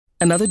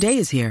Another day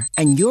is here,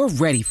 and you're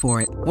ready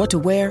for it. What to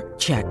wear?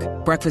 Check.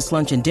 Breakfast,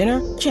 lunch, and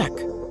dinner? Check.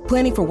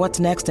 Planning for what's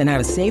next and how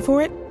to save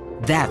for it?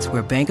 That's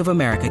where Bank of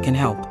America can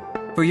help.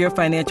 For your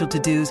financial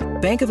to-dos,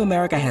 Bank of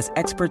America has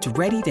experts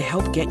ready to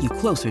help get you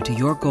closer to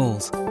your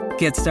goals.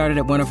 Get started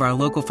at one of our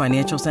local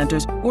financial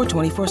centers or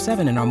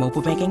 24/7 in our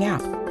mobile banking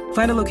app.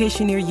 Find a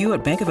location near you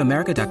at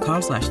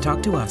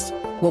bankofamerica.com/talktous.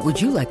 What would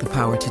you like the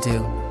power to do?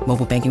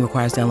 Mobile banking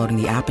requires downloading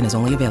the app and is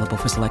only available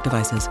for select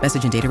devices.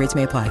 Message and data rates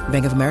may apply.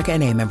 Bank of America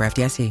N.A., member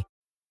FDIC.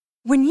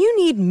 When you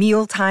need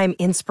mealtime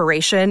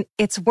inspiration,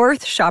 it's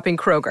worth shopping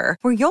Kroger,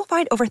 where you'll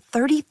find over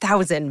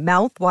 30,000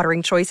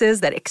 mouth-watering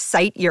choices that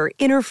excite your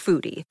inner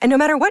foodie. And no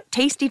matter what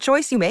tasty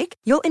choice you make,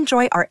 you'll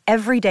enjoy our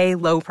everyday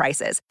low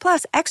prices,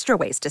 plus extra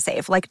ways to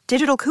save, like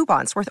digital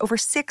coupons worth over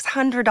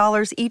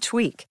 $600 each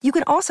week. You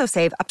can also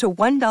save up to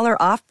 $1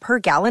 off per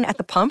gallon at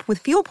the pump with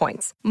fuel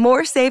points.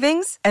 More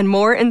savings and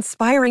more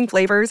inspiring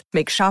flavors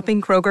make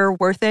shopping Kroger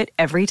worth it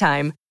every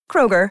time.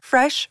 Kroger,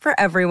 fresh for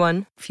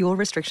everyone. Fuel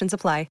restrictions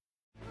apply.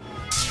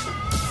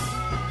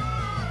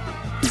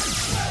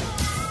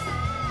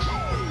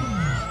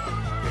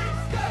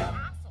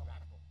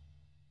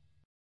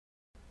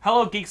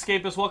 Hello,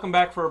 Geekscapists. Welcome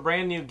back for a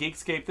brand new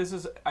Geekscape. This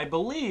is, I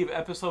believe,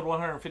 episode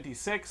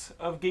 156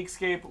 of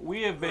Geekscape.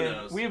 We have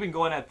been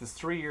going at this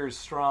 3 years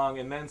strong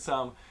and then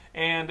some.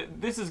 And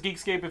this is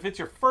Geekscape. If it's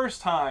your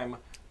first time,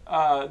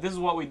 this is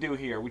what we do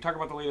here. We talk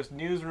about the latest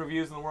news and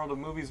reviews in the world of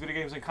movies, video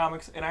games, and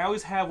comics. And I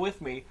always have with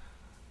me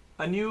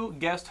a new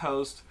guest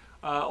host,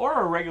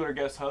 or a regular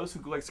guest host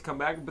who likes to come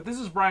back. But this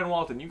is Brian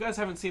Walton. You guys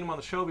haven't seen him on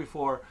the show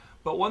before.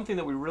 But one thing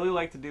that we really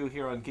like to do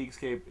here on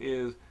Geekscape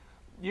is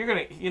you're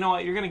gonna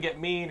get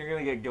me and you're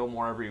gonna get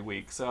Gilmore every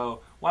week. So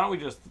why don't we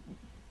just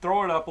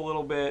throw it up a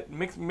little bit,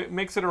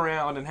 mix it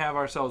around, and have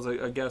ourselves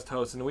a guest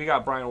host. And we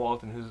got Brian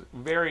Walton, who's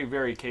very,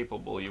 very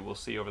capable. You will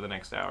see over the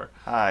next hour.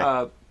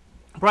 Hi.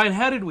 Brian,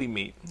 how did we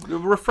meet?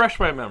 Refresh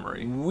my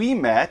memory. We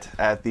met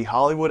at the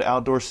Hollywood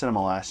Outdoor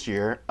Cinema last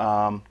year.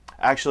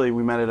 Actually,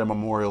 we met at a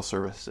memorial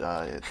service.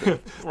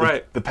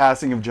 Right. The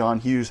passing of John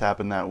Hughes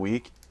happened that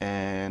week,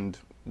 and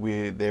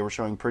they were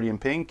showing Pretty in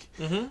Pink.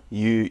 Mm-hmm.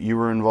 You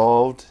were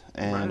involved,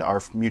 and right.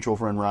 Our mutual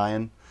friend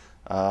Ryan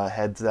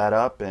heads that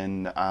up,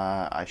 and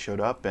I showed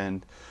up,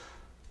 and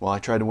I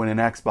tried to win an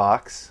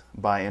Xbox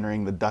by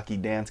entering the Ducky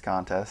Dance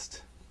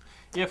Contest.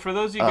 Yeah, for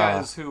those of you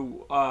guys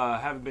who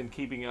haven't been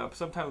keeping up,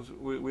 sometimes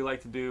we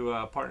like to do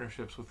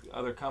partnerships with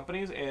other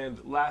companies,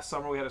 and last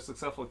summer we had a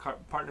successful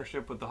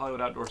partnership with the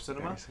Hollywood Outdoor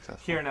Cinema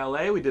here in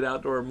LA. We did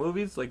outdoor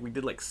movies, we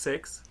did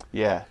 6.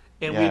 Yeah.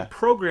 And we'd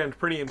programmed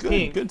Pretty in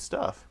Pink. Good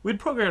stuff. We'd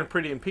programmed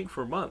Pretty in Pink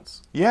for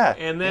months. Yeah.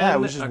 And then it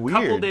was just weird.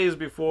 Couple days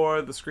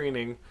before the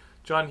screening,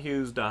 John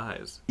Hughes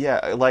dies. Yeah,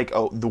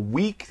 the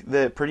week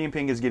that Pretty in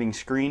Pink is getting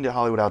screened at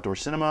Hollywood Outdoor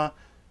Cinema,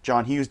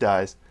 John Hughes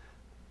dies.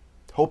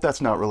 Hope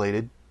that's not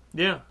related.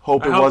 Yeah. I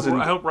hope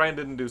Ryan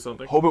didn't do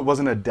something. Hope it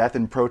wasn't a death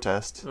in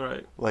protest.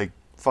 Right.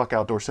 Fuck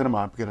outdoor cinema,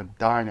 I'm gonna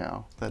die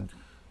now.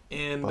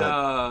 And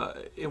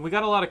we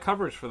got a lot of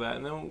coverage for that.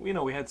 And then,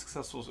 we had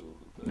successful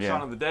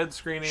Shaun of the Dead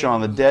screenings.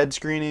 Shaun of the Dead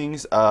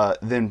screenings.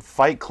 Then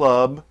Fight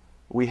Club,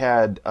 we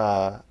had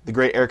the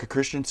great Erica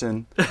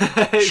Christensen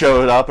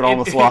showed up and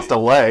almost lost a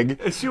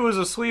leg. She was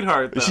a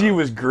sweetheart, though. She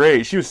was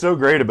great. She was so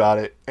great about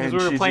it. Because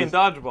we were playing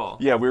dodgeball.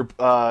 Yeah, we were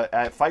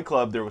at Fight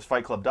Club. There was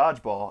Fight Club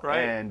Dodgeball.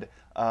 Right. And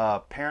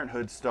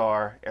Parenthood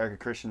star Erica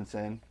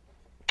Christensen.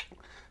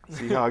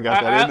 See how I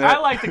got that in there? I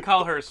like to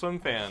call her a swim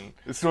fan.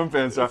 Swim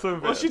fan stuff.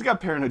 Well, she's got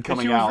Parenthood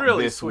coming out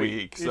really this sweet.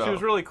 week. So. She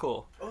was really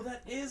cool. Oh,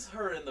 that is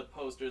her in the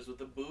posters with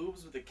the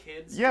boobs, with the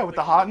kids. Yeah, with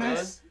the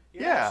hotness.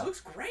 Yeah. She looks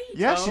great.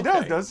 Yeah, she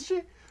does, doesn't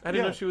she? I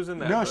didn't know she was in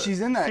that. No,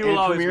 she's in that. It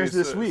premieres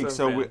this week,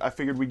 so I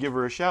figured we'd give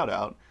her a shout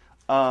out.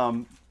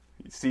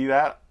 See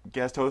that?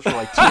 Guest host for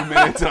 2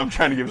 minutes, and I'm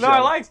trying to give a shout out.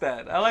 No, I like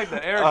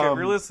that. Erica, if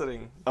you're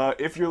listening.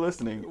 If you're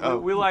listening.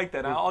 We like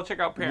that. I'll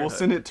check out Parenthood. We'll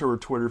send it to her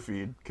Twitter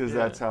feed, because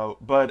that's how.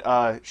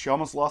 But she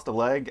almost lost a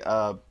leg.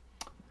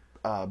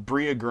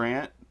 Bria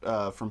Grant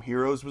from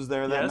Heroes was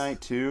there that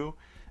night, too.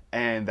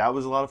 And that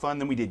was a lot of fun.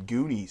 Then we did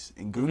Goonies,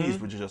 and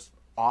Goonies was just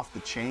off the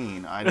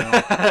chain. I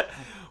know.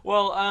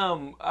 Well,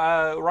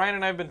 Ryan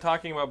and I have been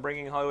talking about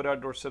bringing Hollywood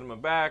Outdoor Cinema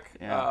back.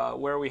 Yeah.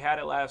 Where we had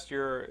it last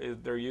year,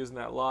 they're using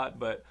that lot,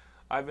 but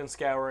I've been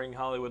scouring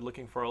Hollywood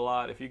looking for a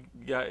lot. If you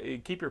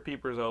keep your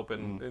peepers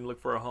open and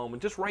look for a home,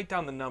 and just write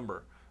down the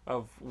number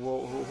of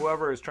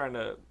whoever is trying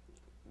to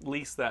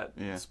lease that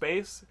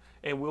space,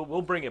 and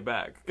we'll bring it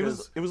back. It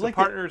was the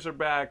partners are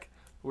back.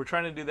 We're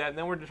trying to do that, and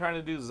then we're trying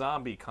to do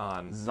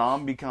ZombieCon.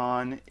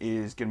 ZombieCon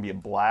is going to be a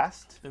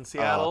blast. In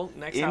Seattle,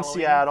 next Halloween. In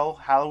Seattle,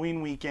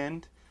 Halloween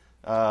weekend.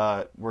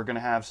 We're going to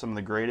have some of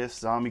the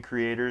greatest zombie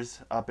creators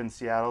up in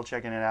Seattle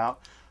checking it out.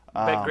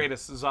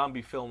 Greatest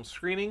zombie film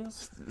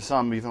screenings.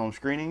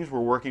 We're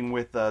working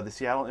with the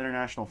Seattle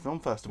International Film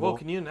Festival. Whoa,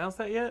 can you announce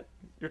that yet?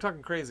 You're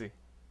talking crazy.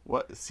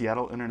 What?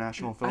 Seattle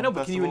International Film Festival? I know,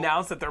 but can you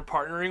annoance that they're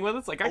partnering with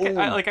us? I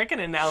can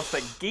announce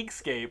that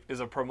Geekscape is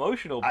a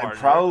promotional partner. I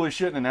probably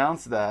shouldn't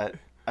announce that.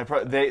 Has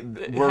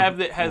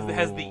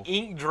the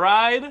ink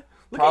dried?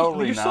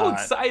 Probably you're not. so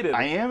excited.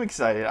 I am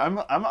excited.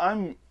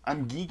 I'm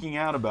geeking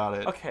out about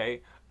it.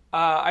 Okay.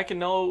 I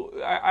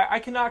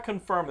cannot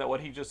confirm that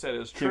what he just said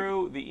is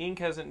true. The ink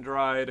hasn't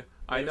dried.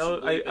 I know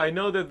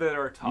that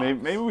there are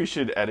talks. Maybe we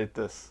should edit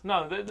this.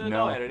 No, there's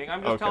no editing.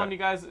 I'm just telling you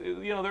guys.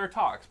 There are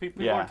talks.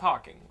 People are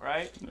talking,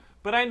 right?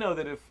 But I know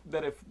that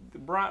if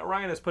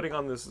Ryan is putting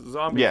on this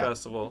zombie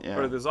festival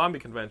or the zombie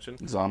convention,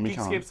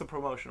 Geekscape's the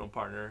promotional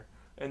partner.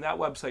 And that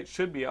website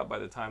should be up by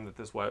the time that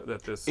this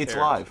it's airs.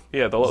 Live.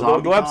 Yeah, the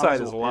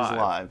website is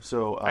live.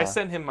 So I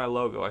sent him my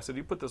logo. I said,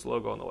 "You put this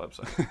logo on the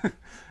website."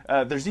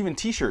 There's even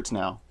T-shirts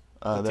now.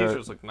 The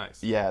T-shirts look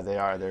nice. Yeah, they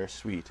are. They're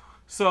sweet.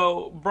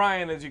 So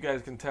Brian, as you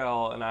guys can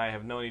tell, and I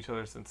have known each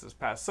other since this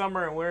past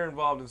summer, and we're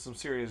involved in some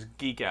serious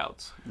geek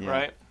outs,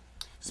 right?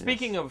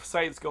 Speaking of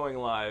sites going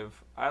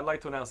live, I'd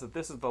like to announce that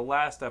this is the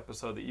last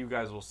episode that you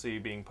guys will see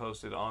being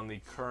posted on the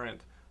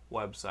current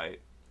website.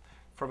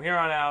 From here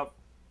on out,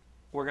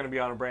 we're going to be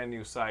on a brand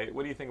new site.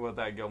 What do you think about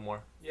that,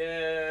 Gilmore?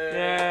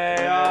 Yay!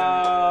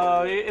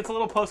 It's a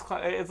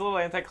little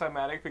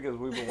anticlimactic because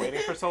we've been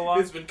waiting for so long.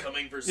 It's been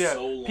coming for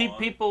so long.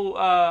 People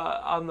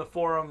on the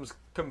forums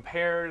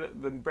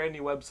compared the brand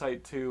new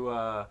website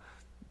to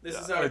this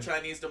is our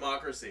Chinese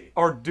democracy.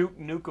 Or Duke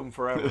Nukem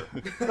Forever.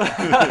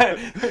 And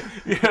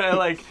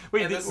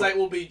the site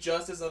will be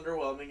just as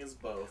underwhelming as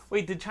both.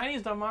 Wait, did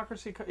Chinese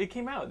democracy? It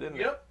came out, didn't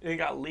it? Yep. It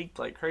got leaked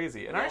like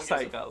crazy, and our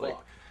site got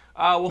leaked.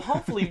 Well,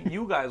 hopefully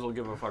you guys will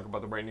give a fuck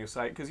about the brand new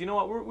site, because you know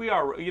what, we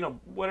are,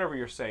 whatever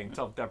you're saying,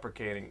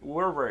 self-deprecating,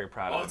 we're very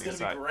proud of the new site.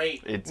 It's gonna be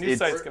great. New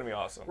site's gonna be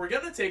awesome. We're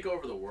gonna take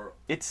over the world.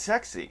 It's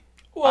sexy.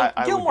 Well,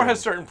 Gilmore has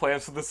certain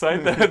plans for the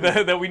site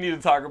that we need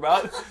to talk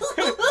about.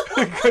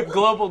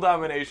 Global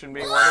domination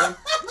being one of them.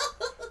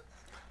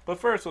 But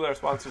first, with our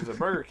sponsors at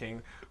Burger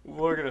King,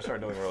 we're gonna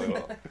start doing really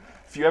well.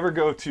 If you ever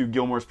go to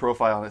Gilmore's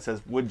profile and it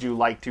says, "Would you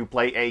like to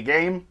play a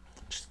game?"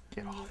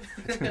 Get off.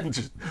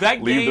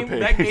 That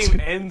game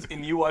ends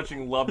in you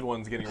watching loved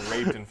ones getting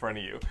raped in front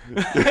of you.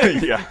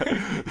 Yeah.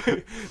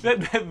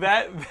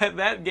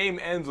 That game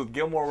ends with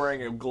Gilmore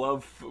wearing a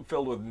glove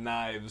filled with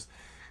knives.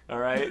 All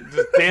right,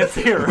 just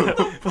dancing around.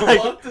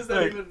 What does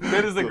that even mean?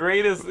 That is the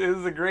greatest. It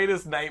is the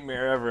greatest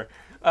nightmare ever.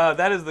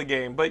 That is the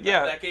game. But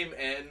yeah, that game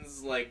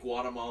ends like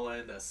Guatemala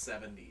in the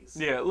 70s.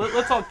 Yeah,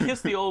 let's all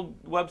kiss the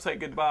old website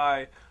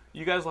goodbye.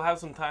 You guys will have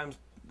some time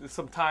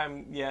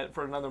yet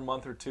for another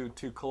month or two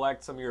to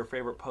collect some of your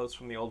favorite posts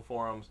from the old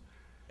forums.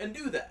 And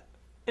do that.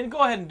 And go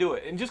ahead and do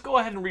it. And just go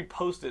ahead and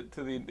repost it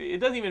to it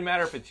doesn't even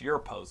matter if it's your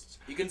posts.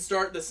 You can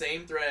start the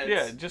same threads.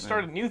 Yeah, just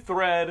start a new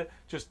thread,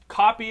 just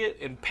copy it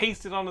and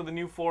paste it onto the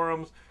new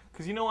forums.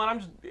 Because you know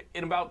what,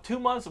 in about 2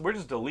 months, we're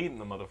just deleting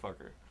the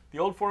motherfucker. The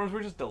old forums,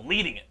 we're just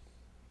deleting it.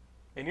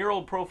 And your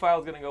old profile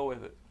is going to go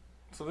with it.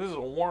 So this is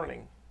a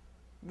warning.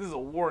 This is a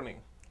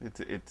warning. It's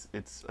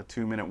a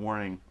 2-minute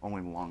warning,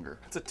 only longer.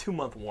 It's a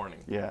 2-month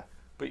warning. Yeah.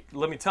 But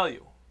let me tell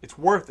you, it's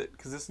worth it,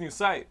 because this new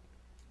site,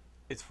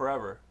 it's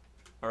forever.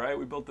 All right?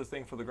 We built this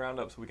thing from the ground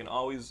up so we can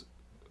always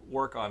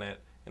work on it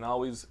and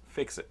always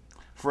fix it.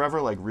 Forever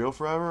like real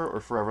forever, or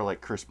forever like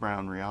Chris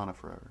Brown, Rihanna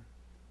forever?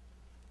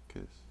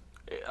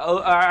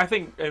 I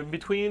think in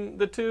between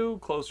the two,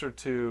 closer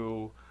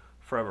to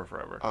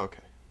forever. Okay.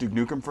 Duke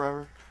Nukem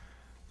forever?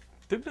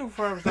 Duke Nukem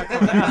forever's not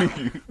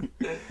coming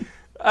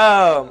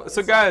out.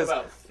 So guys,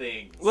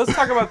 let's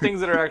talk about things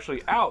that are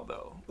actually out,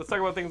 though. Let's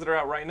talk about things that are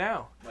out right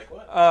now. Like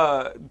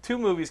what? 2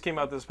 movies came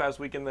out this past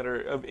weekend that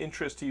are of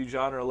interest to you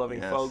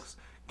genre-loving folks.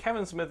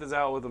 Kevin Smith is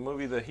out with a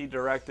movie that he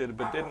directed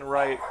but didn't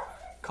write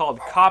called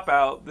Cop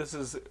Out. This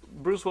is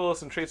Bruce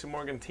Willis and Tracy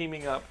Morgan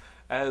teaming up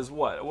as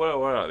what? What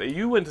are they?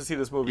 You went to see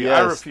this movie. Yes.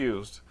 I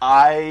refused.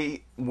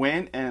 I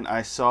went and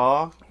I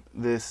saw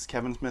this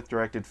Kevin Smith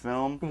directed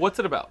film. What's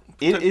it about?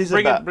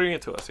 Bring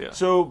it to us, yeah.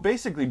 So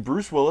basically,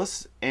 Bruce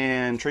Willis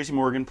and Tracy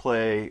Morgan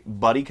play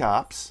buddy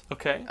cops.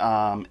 Okay.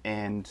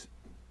 And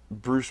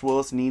Bruce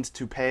Willis needs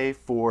to pay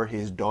for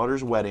his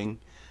daughter's wedding,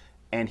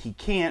 and he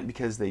can't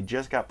because they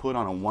just got put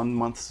on a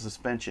 1-month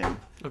suspension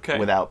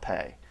without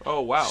pay.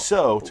 Oh, wow.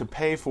 So to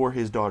pay for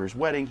his daughter's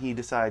wedding, he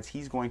decides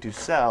he's going to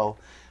sell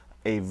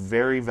a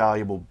very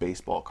valuable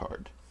baseball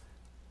card.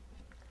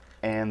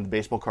 And the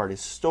baseball card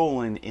is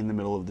stolen in the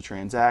middle of the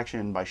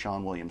transaction by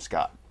Sean William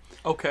Scott.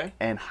 Okay.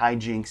 And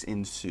hijinks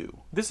ensue.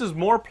 This is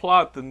more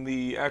plot than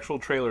the actual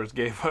trailers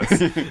gave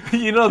us.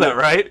 You know that,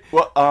 right?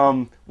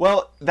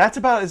 Well, that's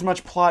about as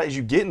much plot as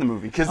you get in the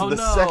movie, because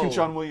second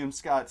Sean William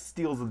Scott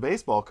steals the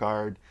baseball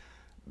card,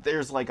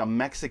 there's like a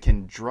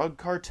Mexican drug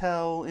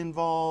cartel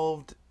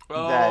involved.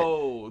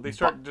 They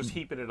start just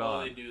heaping it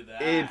on. They do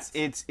that.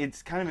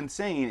 It's kind of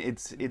insane.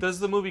 Does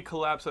the movie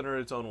collapse under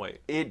its own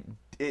weight?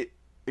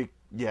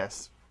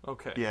 Yes.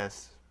 Okay.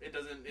 Yes. It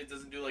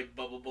doesn't do like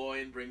Bubble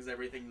Boy and brings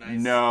everything nice.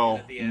 No,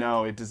 at the end.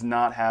 No, it does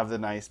not have the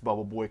nice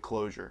Bubble Boy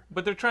closure.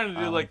 But they're trying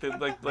to do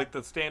like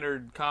the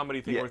standard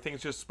comedy thing where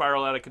things just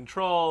spiral out of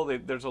control.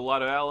 There's a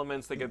lot of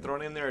elements that get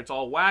thrown in there. It's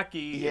all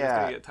wacky. Yeah. It's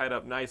gonna get tied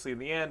up nicely in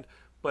the end,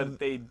 but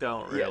they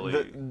don't really.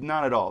 Yeah,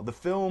 not at all. The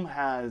film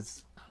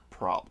has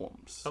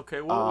problems.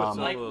 Okay, what's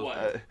like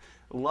what?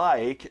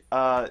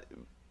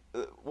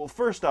 Well,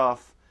 first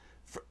off,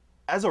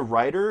 as a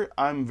writer,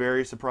 I'm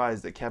very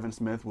surprised that Kevin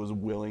Smith was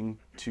willing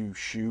to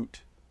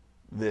shoot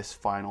this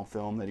final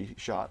film that he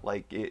shot.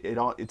 Like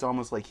it's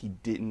almost like he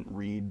didn't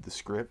read the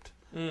script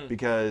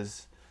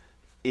because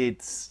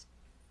it's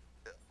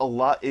a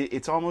lot.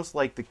 It's almost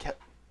like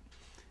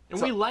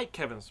and we like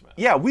Kevin Smith.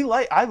 Yeah,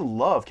 I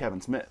love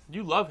Kevin Smith.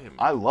 You love him.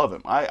 I love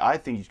him. I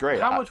think he's great.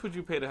 How much would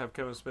you pay to have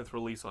Kevin Smith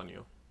release on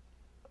you?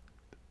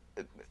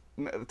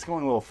 It's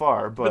going a little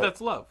far, but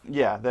that's love.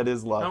 Yeah, that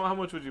is love. How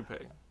much would you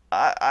pay?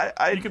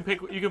 You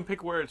can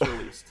pick where it's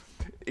released.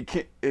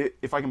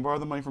 If I can borrow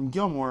the money from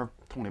Gilmore,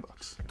 $20.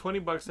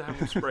 $20 to have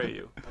him spray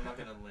you. I'm not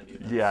gonna lend you.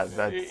 Yeah,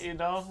 that's. You're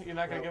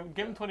not gonna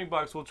give him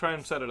 $20. We'll try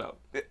and set it up.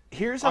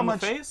 Here's how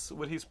much. On the face?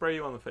 Would he spray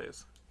you on the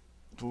face?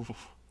 On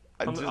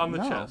the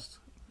chest.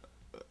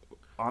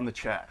 On the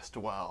chest.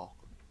 Wow.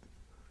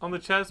 On the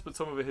chest, but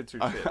some of it hits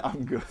your chin.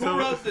 I'm good. Who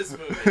wrote this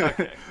movie?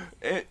 Okay.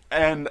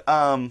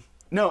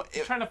 No.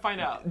 Trying to find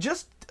out.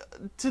 Just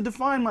to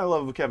define my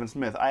love of Kevin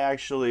Smith, I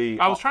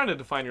was trying to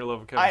define your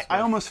love of Kevin Smith.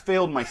 I almost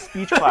failed my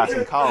speech class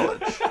in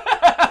college.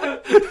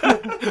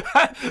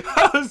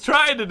 I was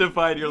trying to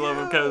define your love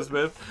of Kevin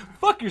Smith.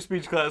 Fuck your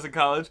speech class in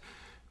college.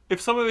 If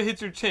some of it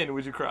hits your chin,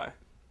 would you cry?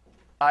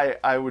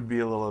 I would be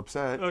a little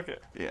upset. Okay.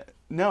 Yeah.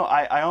 No,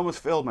 I almost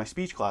failed my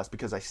speech class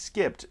because I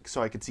skipped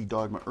so I could see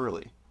Dogma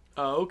early.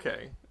 Oh,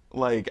 okay.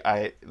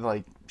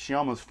 She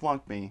almost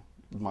flunked me,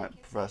 my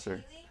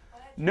professor.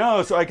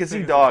 No, so I could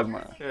see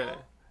Dogma. Yeah.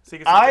 So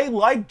I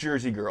like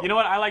Jersey Girl. You know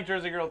what? I like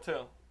Jersey Girl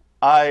too.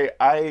 I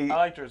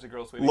like Jersey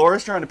Girl, sweetie.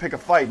 Laura's trying to pick a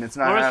fight, and it's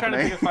not happening.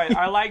 Laura's trying to pick a fight.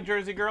 I like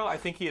Jersey Girl. I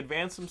think he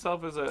advanced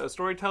himself as a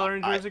storyteller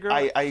in Jersey Girl.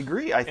 I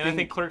agree. I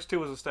think Clerks 2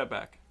 was a step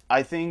back.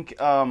 I think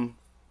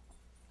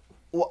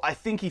I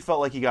think he felt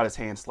like he got his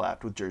hand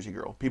slapped with Jersey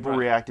Girl. People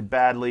reacted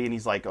badly, and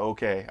he's like,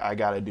 okay, I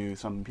got to do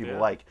something people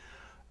like.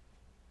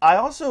 I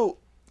also...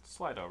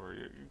 Slide over.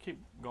 You keep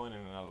going in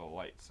and out of the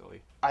light,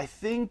 silly. I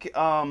think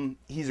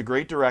he's a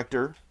great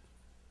director.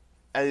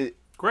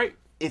 Great.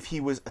 If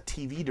he was a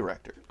TV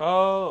director.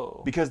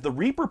 Oh. Because the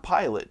Reaper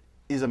pilot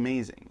is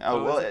amazing.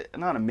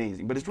 Not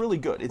amazing, but it's really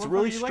good. It's a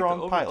really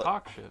strong pilot.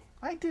 Talk shit.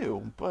 I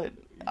do, but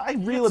I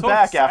reel it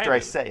back after I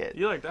say it.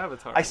 You liked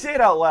Avatar. I say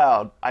it out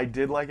loud. I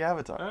did like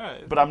Avatar. All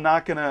right. But I'm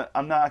not gonna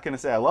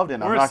say I loved it.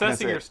 We're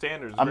assessing your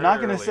standards. I'm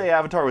not gonna say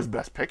Avatar was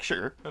Best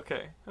Picture.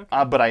 Okay.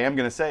 But I am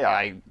gonna say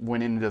I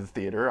went into the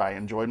theater, I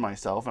enjoyed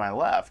myself, and I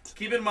left.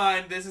 Keep in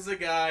mind, this is a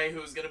guy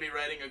who's gonna be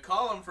writing a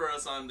column for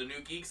us on the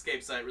new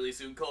Geekscape site really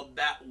soon called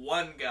That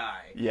One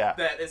Guy. Yeah.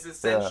 That is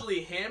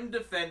essentially him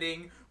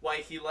defending why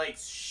he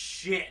likes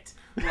shit.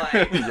 Like,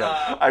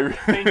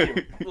 thank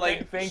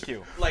you. Thank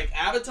you. Like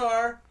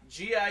Avatar,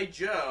 G.I.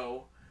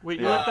 Joe.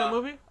 Wait, you liked that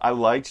movie? I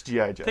liked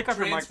G.I. Joe. Take off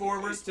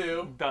Transformers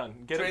 2.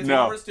 Done.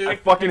 Transformers 2. I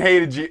fucking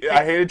hated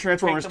I hated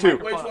Transformers 2.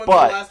 Which one's the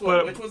last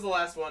one? Which was the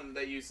last one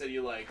that you said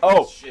you liked?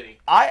 Oh, shitty.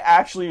 I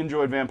actually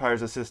enjoyed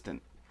Vampire's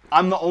Assistant.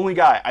 I'm the only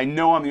guy. I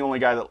know I'm the only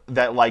guy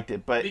that liked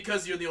it, but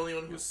because you're the only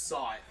one who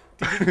saw it.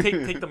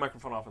 Take the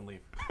microphone off and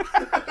leave.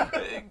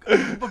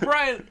 But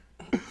Brian,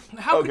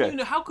 how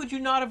could you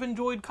not have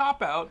enjoyed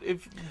Cop Out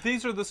if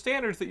these are the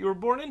standards that you were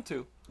born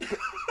into?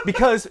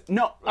 Because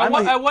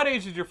at what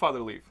age did your father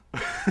leave?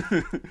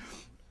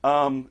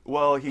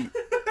 Well,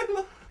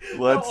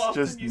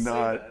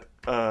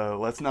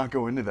 let's not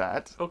go into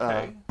that.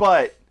 Okay.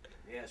 But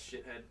yeah,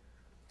 shithead.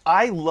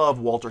 I love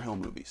Walter Hill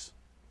movies.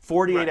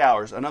 48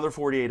 Hours, another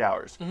 48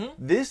 Hours. Mm-hmm.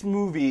 This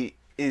movie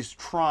is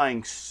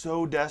trying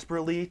so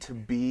desperately to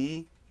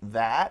be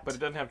that. But it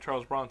doesn't have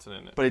Charles Bronson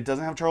in it. But it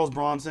doesn't have Charles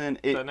Bronson.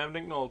 It doesn't have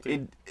Nick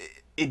Nolte.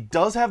 It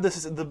does have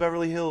the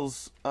Beverly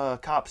Hills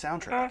Cop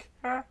soundtrack.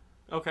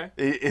 Okay.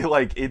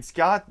 It's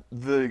got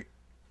the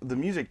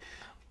music.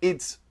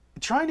 It's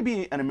trying to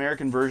be an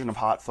American version of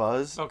Hot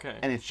Fuzz. Okay.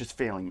 And it's just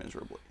failing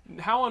miserably.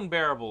 How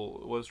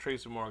unbearable was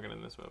Tracy Morgan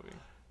in this movie?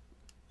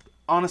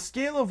 On a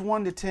scale of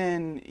 1 to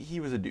 10, he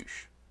was a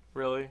douche.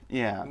 Really?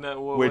 Yeah. Isn't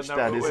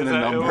a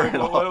number at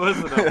all. What was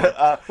the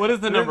number? What is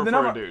the number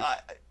for a douche?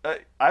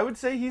 I would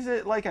say he's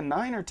at like a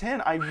 9 or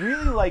 10. I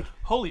really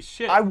Holy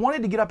shit. I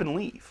wanted to get up and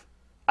leave.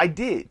 I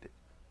did.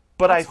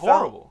 But That's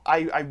horrible.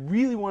 I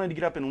really wanted to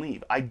get up and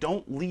leave. I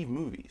don't leave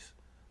movies.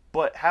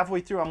 But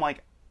halfway through, I'm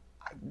like,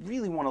 I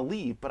really want to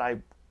leave, but I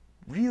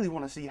really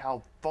want to see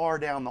how far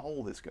down the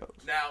hole this goes.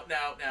 Now,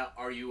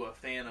 are you a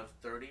fan of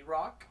 30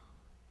 Rock?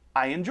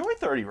 I enjoy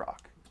 30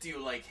 Rock. Do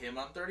you like him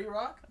on 30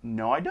 Rock?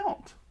 No, I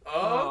don't.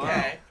 Oh,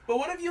 okay. But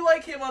what if you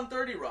like him on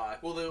 30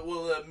 Rock? Will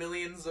the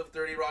millions of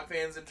 30 Rock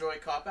fans enjoy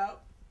Cop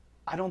Out?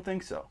 I don't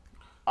think so.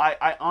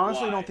 I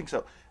honestly don't think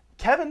so.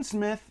 Kevin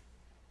Smith,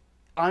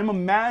 I'm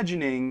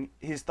imagining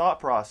his thought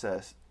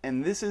process,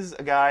 and this is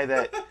a guy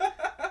that,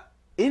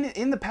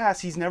 in the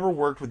past, he's never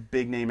worked with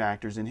big name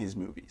actors in his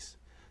movies.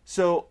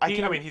 So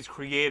he's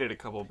created a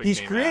couple big. He's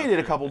created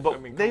a couple,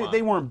 but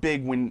they weren't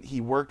big when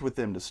he worked with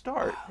them to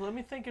start. Let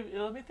me think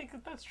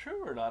if that's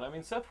true or not. I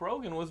mean, Seth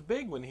Rogen was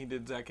big when he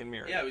did Zack and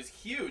Miri. Yeah, it was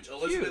huge.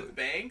 Elizabeth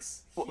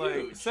Banks, huge.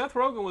 Like, Seth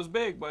Rogen was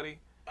big, buddy.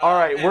 All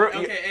right,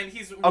 and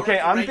he's working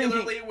I'm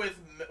regularly thinking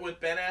with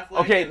Ben Affleck.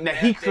 Okay, and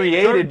he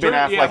created Ben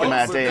Affleck and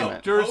Matt Host-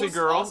 Damon. Jersey Host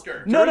Girl.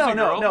 Oscar.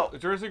 No.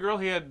 Jersey Girl.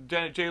 He had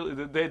Janet J.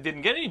 They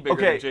didn't get any bigger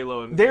Okay, than J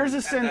Lo. there's a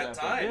At sense. that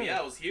time, yeah,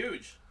 it was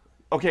huge.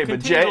 Okay,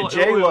 but Continue to-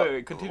 J Lo.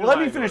 wait, continue to Let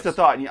me lie finish to the us.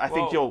 thought, and I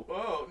think Whoa. you'll.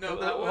 Whoa, no,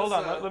 that was, hold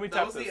on, let me that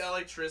tap was this. the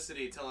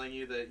electricity telling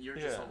you that you're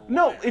just a liar.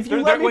 No, if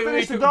you let me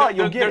finish the thought,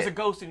 you'll get There's it. a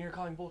ghost in here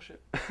calling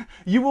bullshit.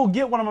 You will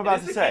get what I'm about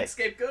It to is say.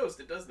 the Geekscape Ghost.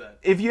 It does that.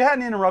 If you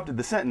hadn't interrupted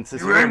the sentence,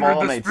 this would have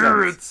all made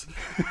sense.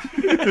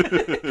 You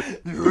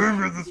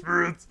anger the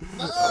spirits.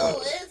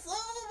 Oh, it's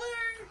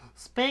over.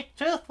 Speak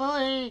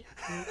truthfully.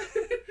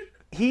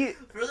 He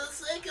For the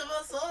sake of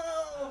us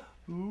all.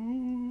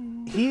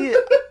 he.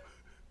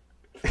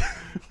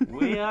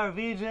 We are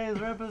VJ's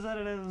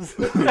representatives.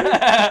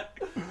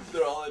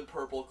 They're all in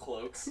purple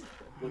cloaks,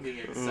 looking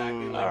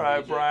exactly like All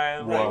right, VJ.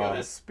 Brian. Wow. We're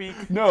gonna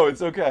speak. No,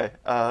 it's okay.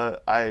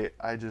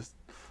 I just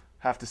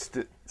have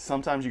to.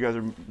 Sometimes you guys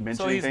are mentioning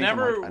So he's things, I'm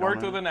never like, I don't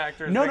worked know. with an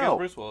actor as No, big no. as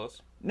Bruce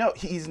Willis. No,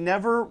 he's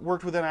never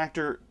worked with an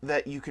actor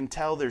that you can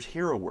tell there's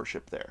hero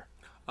worship there.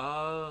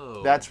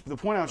 Oh. That's the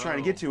point I was trying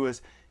to get to.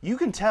 Is you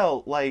can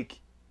tell, like,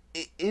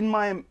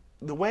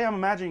 the way I'm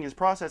imagining his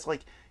process,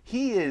 like,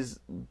 he is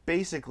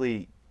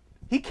basically,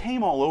 he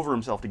came all over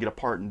himself to get a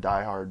part in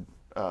Die Hard,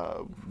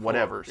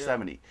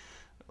 70.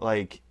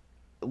 Like,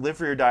 Live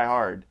Free or Die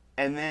Hard.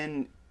 And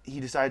then he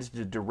decides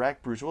to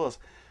direct Bruce Willis.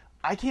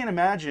 I can't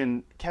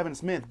imagine Kevin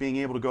Smith being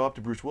able to go up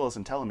to Bruce Willis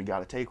and tell him he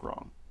got a take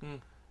wrong.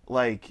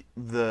 Like,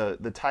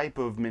 the type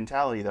of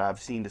mentality that I've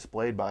seen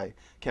displayed by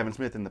Kevin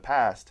Smith in the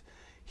past,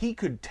 he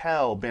could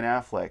tell Ben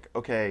Affleck,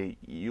 okay,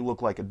 you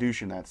look like a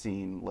douche in that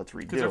scene, let's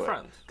redo it. they're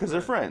friends. Because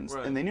they're friends,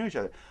 Right. and they knew each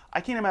other.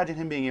 I can't imagine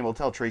him being able to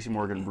tell Tracy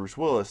Morgan and Bruce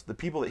Willis, the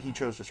people that he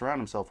chose to surround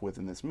himself with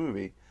in this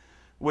movie,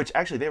 which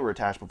actually they were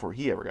attached before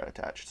he ever got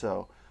attached,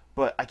 so,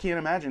 but I can't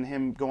imagine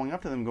him going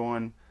up to them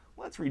going,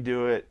 let's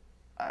redo it,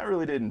 I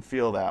really didn't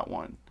feel that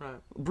one. Right.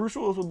 Bruce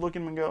Willis would look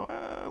at him and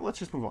go, let's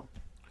just move on.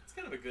 It's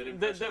kind of a good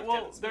impression. Of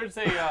Well, Kevin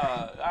Smith.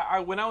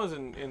 there's when I was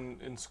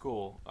in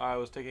school, I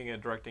was taking a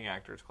directing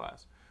actors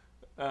class,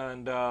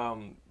 and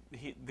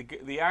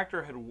the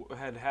actor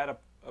had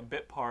a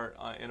bit part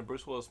in a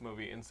Bruce Willis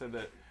movie, and said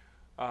that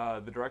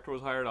the director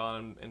was hired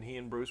on, and he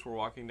and Bruce were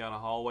walking down a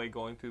hallway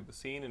going through the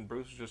scene, and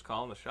Bruce was just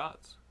calling the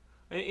shots.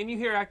 And you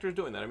hear actors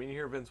doing that. I mean, you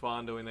hear Vince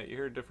Vaughn doing that. You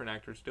hear different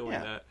actors doing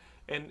that.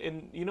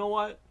 And you know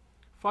what?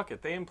 Fuck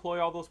it. They employ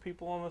all those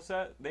people on the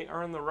set. They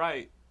earn the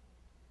right.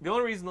 The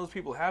only reason those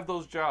people have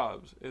those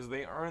jobs is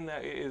they earn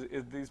that. Is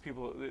these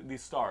people,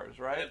 these stars,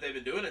 right? And if they've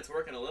been doing it, it's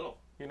working a little.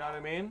 You know what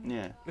I mean?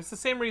 Yeah. It's the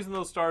same reason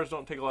those stars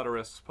don't take a lot of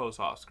risks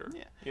post-Oscar.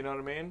 Yeah. You know what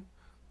I mean?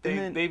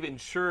 then- They've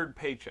insured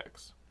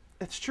paychecks.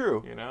 It's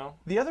true. You know?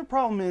 The other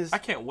problem is I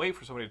can't wait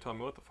for somebody to tell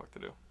me what the fuck to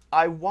do.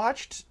 I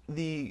watched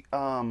the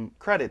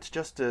credits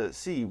just to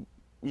see,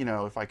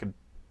 if I could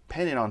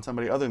pin it on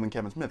somebody other than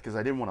Kevin Smith because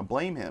I didn't want to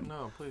blame him.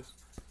 No, please.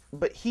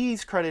 But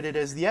he's credited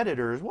as the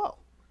editor as well.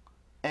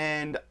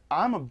 And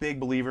I'm a big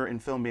believer in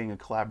film being a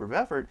collaborative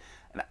effort,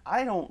 and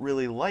I don't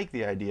really like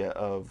the idea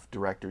of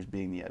directors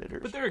being the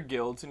editors. But there are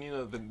guilds, and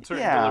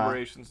certain Yeah.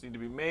 deliberations need to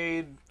be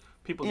made.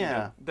 People need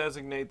to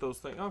designate those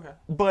things. Okay.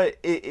 But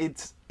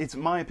it's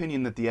my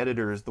opinion that the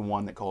editor is the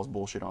one that calls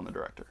bullshit on the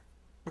director.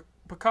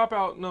 But cop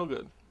out, no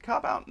good.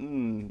 Cop out.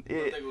 No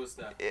te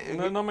gusta.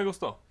 No me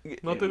gustó.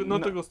 No te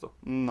gustó.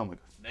 No me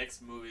gusta.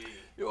 Next movie.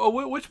 Oh,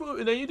 which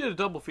movie? Now you did a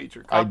double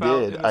feature. I Cop Out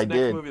did, and this I next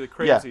did. movie,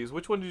 The Yeah. Crazies.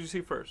 Which one did you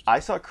see first? I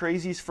saw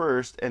Crazies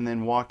first and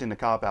then walked into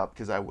Cop Out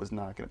because I was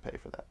not going to pay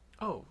for that.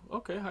 Oh,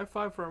 okay. High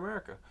five for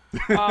America.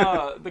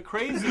 The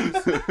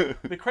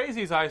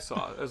Crazies I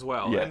saw as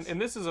well. Yes.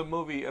 And this is a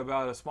movie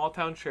about a small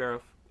town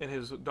sheriff and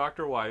his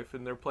doctor wife,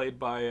 and they're played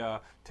by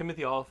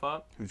Timothy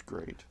Olyphant, Who's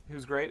great.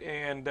 who's great,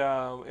 and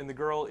the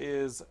girl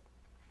is,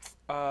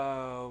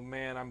 oh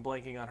man, I'm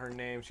blanking on her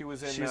name. She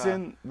was in. She's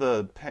in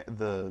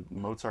the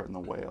Mozart and the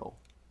Whale.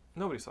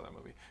 Nobody saw that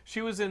movie.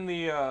 She was in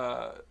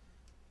the.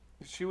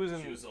 She was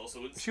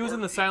also in She was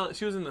in the Sparky.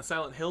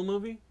 Silent Hill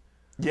movie.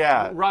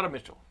 Yeah, Rhoda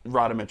Mitchell.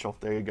 Rhoda Mitchell.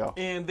 There you go.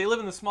 And they live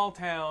in the small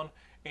town,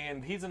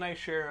 and he's a nice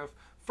sheriff.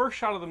 First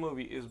shot of the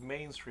movie is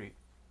Main Street,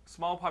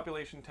 small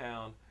population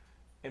town,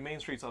 and Main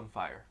Street's on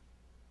fire.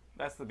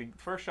 That's the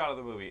first shot of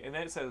the movie, and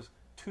then it says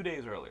 2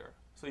 days earlier,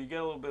 so you get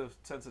a little bit of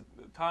sense of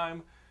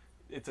time.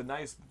 It's a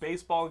nice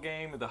baseball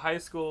game at the high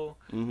school,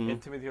 and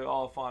Timothy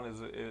Olyphant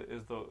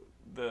is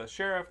the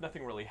sheriff.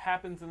 Nothing really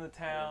happens in the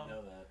town. I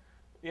didn't know that.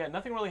 Yeah,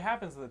 nothing really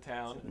happens in the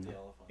town. Timothy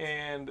Olyphant.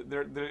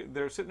 And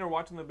they're sitting there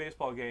watching the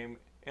baseball game,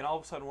 and all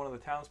of a sudden one of the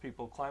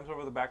townspeople climbs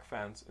over the back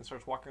fence and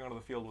starts walking onto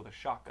the field with a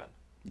shotgun.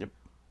 Yep.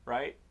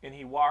 Right? And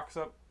he walks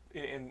up,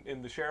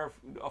 and the sheriff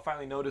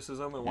finally notices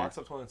him and walks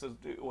up to him and says,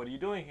 "Dude, what are you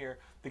doing here?"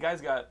 The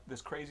guy's got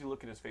this crazy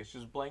look in his face,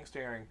 just blank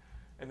staring,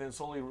 and then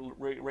slowly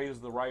raises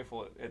the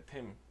rifle at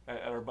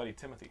our buddy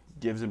Timothy.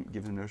 Gives him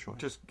no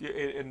choice.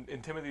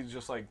 And Timothy's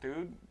just like,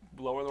 "Dude,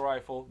 lower the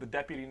rifle." The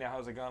deputy now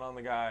has a gun on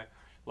the guy.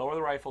 Lower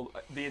the rifle.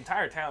 The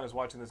entire town is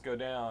watching this go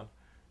down,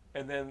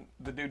 and then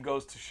the dude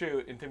goes to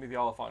shoot, and Timothy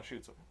Olyphant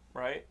shoots him.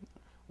 Right?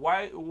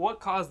 Why? What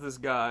caused this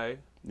guy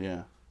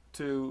Yeah.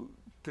 to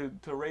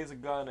to raise a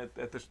gun at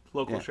the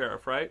local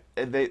sheriff, right?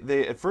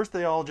 They at first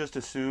they all just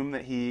assume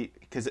that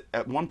because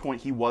at one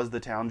point he was the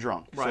town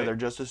drunk, right. So they're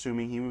just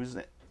assuming he was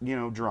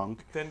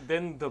drunk.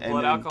 Then the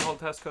blood alcohol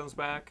test comes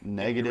back.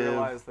 Negative. You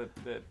realize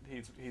that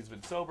he's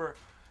been sober.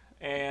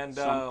 And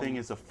something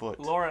is afoot.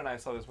 Laura and I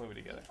saw this movie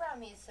together. You brought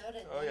me a soda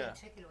and you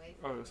took it away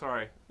from me. Oh,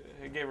 sorry.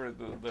 I gave her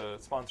the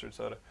sponsored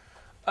soda.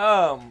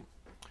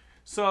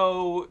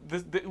 So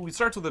we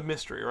start with a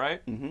mystery,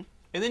 right? Mm-hmm.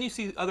 And then you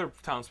see other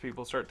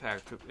townspeople start to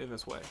act in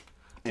this way.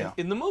 Yeah.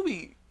 And the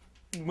movie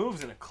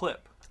moves in a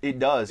clip. It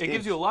does. It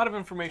gives you a lot of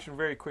information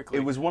very quickly.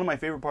 It was one of my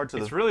favorite parts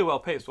of It's really well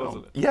paced,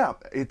 wasn't it? Yeah.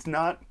 It's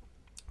not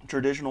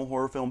traditional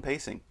horror film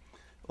pacing.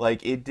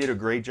 Like, it did a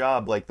great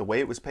job. Like, the way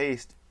it was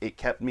paced, it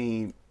kept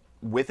me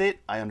with it.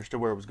 I understood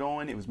where it was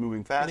going. It was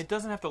moving fast. And it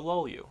doesn't have to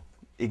lull you.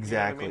 Exactly. You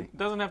know what I mean? It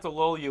doesn't have to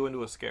lull you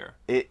into a scare.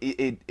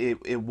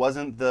 It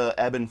wasn't the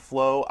ebb and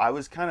flow. I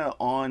was kind of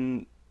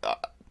on...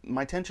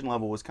 my tension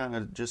level was kind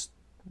of just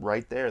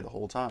right there the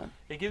whole time.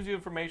 It gives you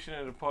information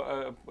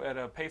at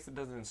a pace that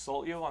doesn't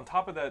insult you. On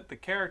top of that, the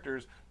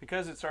characters,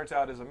 because it starts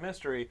out as a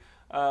mystery,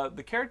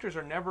 the characters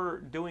are never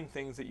doing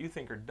things that you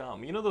think are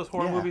dumb. You know those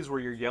horror movies where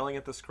you're yelling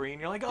at the screen?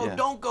 You're like, oh,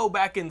 don't go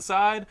back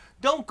inside.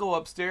 Don't go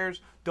upstairs.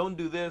 Don't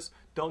do this.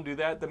 Don't do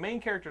that. The main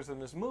characters in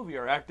this movie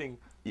are acting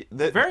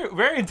very,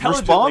 very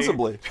intelligently.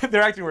 Responsibly.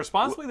 They're acting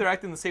responsibly. They're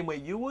acting the same way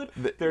you would.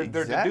 They're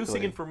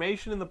deducing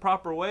information in the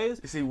proper ways.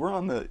 You see, we're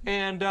on the...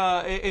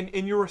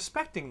 And you're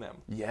respecting them.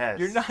 Yes.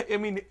 You're not... I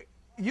mean...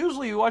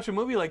 Usually you watch a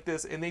movie like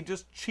this and they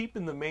just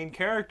cheapen the main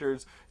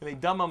characters and they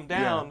dumb them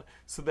down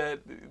so that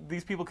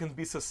these people can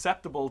be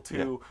susceptible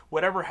to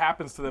whatever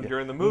happens to them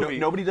during the movie.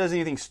 Nobody does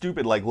anything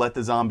stupid like let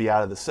the zombie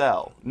out of the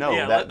cell. No,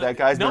 that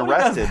guy's been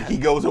arrested. He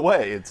goes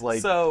away. It's like...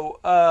 So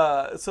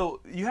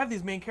you have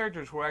these main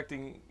characters who are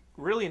acting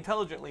really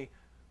intelligently,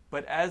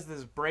 but as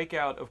this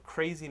breakout of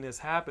craziness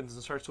happens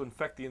and starts to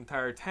infect the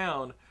entire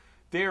town,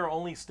 they are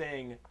only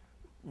staying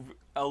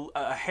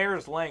a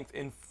hair's length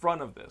in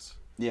front of this.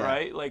 Yeah.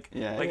 Right?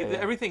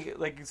 Everything,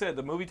 like you said,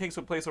 the movie takes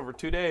place over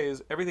 2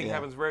 days. Everything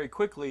happens very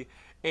quickly.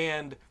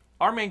 And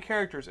our main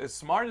characters, as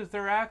smart as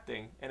they're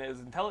acting, and as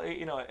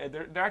intelligent,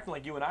 they're acting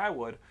like you and I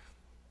would,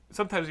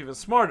 sometimes even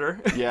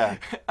smarter. Yeah.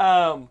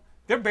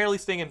 They're barely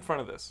staying in front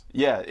of this.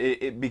 Yeah,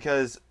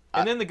 because...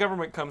 And then the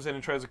government comes in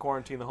and tries to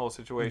quarantine the whole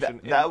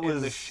situation.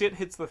 And the shit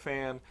hits the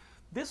fan.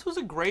 This was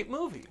a great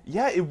movie.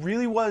 Yeah, it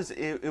really was.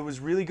 It was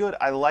really good.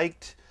 I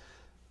liked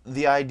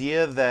the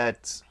idea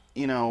that,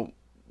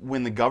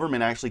 when the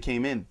government actually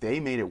came in, they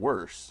made it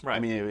worse. Right. I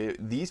mean,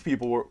 these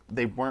people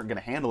they weren't going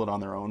to handle it on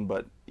their own,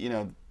 but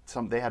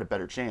they had a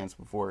better chance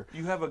before.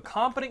 You have a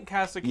competent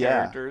cast of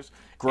characters,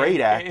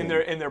 great acting,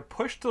 and they're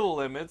pushed to the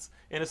limits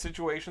in a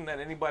situation that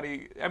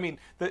anybody. I mean,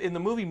 in the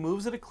movie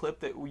moves at a clip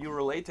that you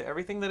relate to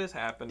everything that has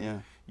happened.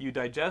 Yeah. You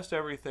digest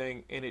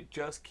everything, and it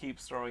just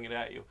keeps throwing it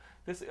at you.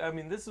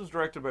 This was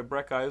directed by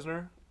Breck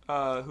Eisner,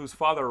 whose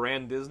father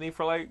ran Disney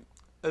for like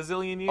a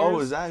zillion years. Oh,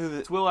 is that who?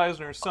 It's Will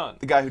Eisner's son.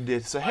 The guy who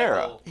did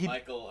Sahara.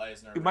 Michael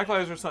Eisner. Michael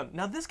Eisner's son.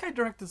 Now this guy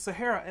directed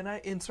Sahara,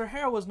 and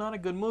Sahara was not a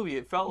good movie.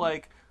 It felt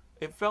like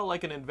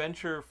an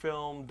adventure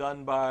film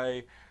done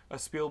by a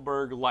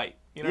Spielberg light.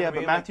 You know what I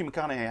mean? But Matthew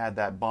McConaughey had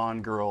that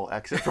Bond girl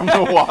exit from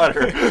the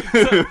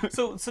water.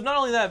 so not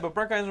only that, but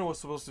Breck Eisner was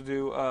supposed to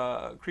do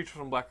Creature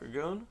from Black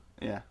Lagoon.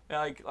 Yeah.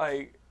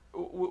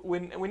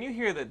 When you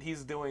hear that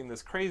he's doing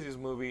this Crazies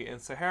movie in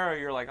Sahara,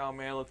 you're like, oh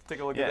man, let's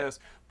take a look at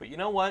this. But you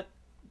know what?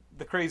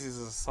 The Crazies is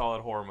a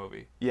solid horror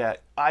movie. Yeah,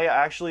 I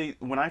actually,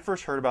 when I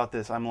first heard about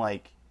this, I'm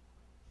like,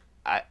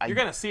 you're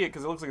gonna see it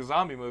because it looks like a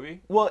zombie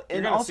movie. Well,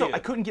 and also I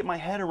couldn't get my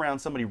head around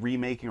somebody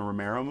remaking a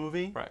Romero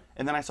movie. Right.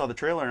 And then I saw the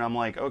trailer and I'm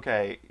like,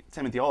 okay,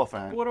 Timothy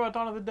Olyphant. But what about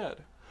Dawn of the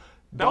Dead?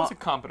 That was a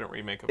competent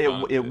remake of Dawn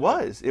of the Dead.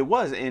 It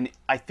was, and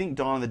I think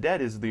Dawn of the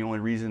Dead is the only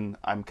reason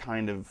I'm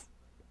kind of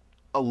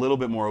a little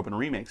bit more open to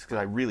remakes because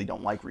I really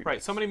don't like remakes.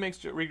 Right. Somebody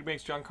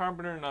remakes John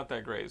Carpenter, not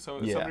that great.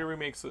 Somebody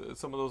remakes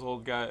some of those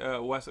old guys,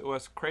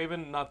 Wes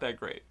Craven, not that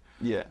great.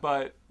 Yeah.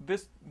 But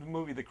this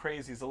movie, The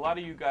Crazies, a lot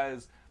of you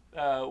guys,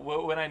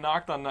 when I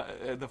knocked on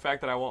the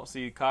fact that I won't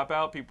see Cop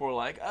Out, people were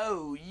like,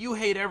 "Oh, you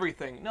hate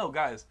everything." No,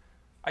 guys,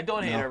 I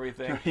don't hate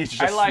everything. He's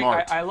just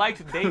smart. I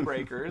liked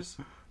Daybreakers.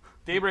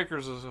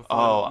 Daybreakers was a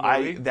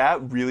fun movie.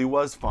 That really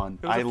was fun.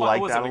 I liked that a lot.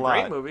 It wasn't a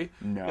great movie.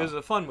 No. It was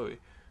a fun movie.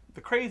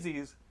 The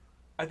Crazies,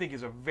 I think,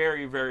 is a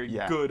very, very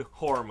good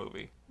horror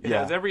movie. It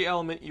has every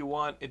element you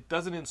want. It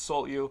doesn't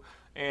insult you,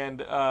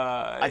 and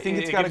I think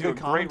it's got a good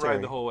commentary. Great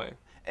ride the whole way.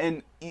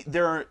 And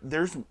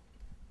there's.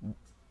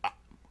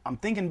 I'm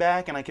thinking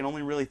back, and I can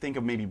only really think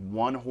of maybe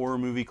one horror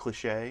movie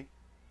cliche,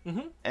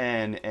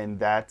 and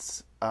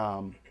that's.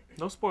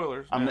 No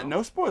spoilers.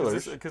 No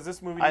spoilers. Because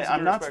this movie.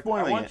 I'm not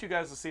spoiling it. I want you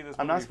guys to see this movie.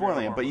 I'm not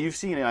spoiling it, but you've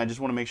seen it. I just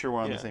want to make sure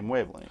we're on the same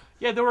wavelength.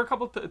 Yeah, there were a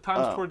couple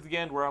times towards the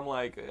end where I'm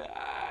like,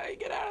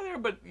 get out of there.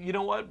 But you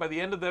know what? By the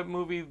end of that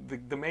movie,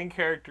 the main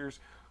characters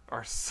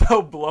are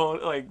so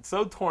blown, like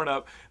so torn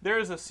up. There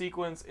is a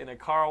sequence in a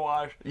car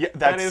wash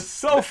that is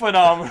so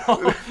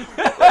phenomenal.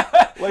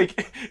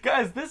 Like,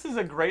 guys, this is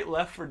a great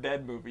Left 4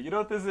 Dead movie. You know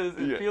what this is?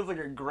 It feels like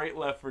a great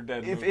Left 4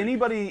 Dead movie. If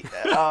anybody,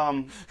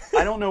 I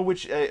don't know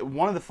which,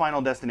 one of the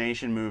Final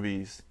Destination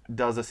movies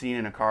does a scene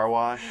in a car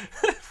wash.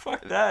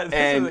 Fuck that.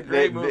 This is a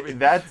great movie.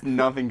 That's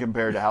nothing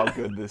compared to how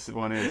good this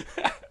one is.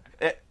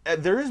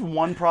 There is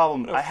one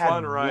problem. I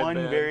had one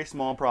very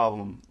small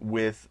problem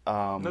with...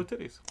 no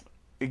titties.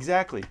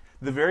 Exactly.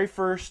 The very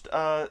first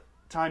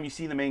time you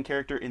see the main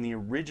character in the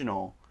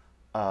original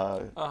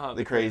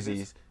The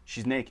Crazies,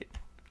 she's naked.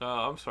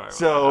 Oh, I'm sorry.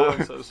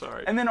 I'm so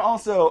sorry. And then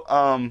also,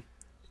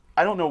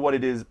 I don't know what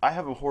it is. I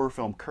have a horror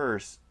film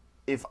curse.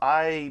 If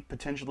I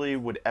potentially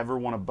would ever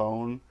want to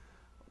bone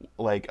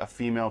like a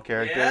female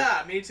character...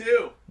 Yeah, me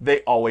too.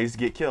 They always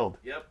get killed.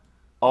 Yep.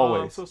 Always.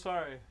 Oh, I'm so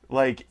sorry.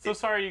 Like,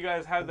 sorry you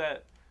guys had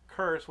that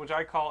curse, which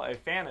I call a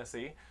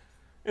fantasy.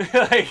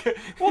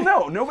 Well,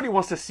 no, nobody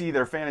wants to see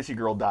their fantasy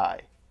girl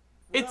die.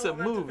 It's a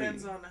movie.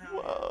 Depends on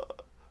how.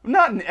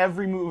 Not in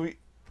every movie.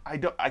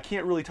 I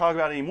can't really talk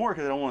about it anymore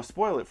because I don't want to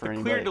spoil it for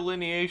anybody. Clear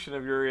delineation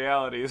of your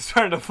reality is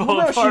starting to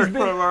fall apart from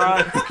our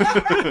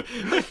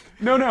eyes.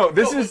 No,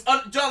 this is...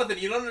 Jonathan,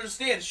 you don't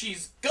understand.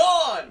 She's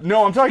gone!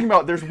 No, I'm talking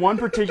about there's one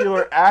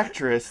particular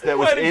actress that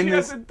was in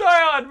this... Why did she have to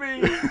die on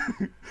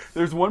me?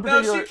 There's one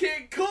particular... Now she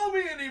can't call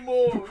me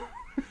anymore!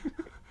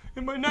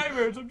 In my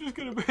nightmares,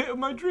 in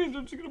my dreams,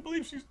 I'm just gonna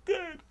believe she's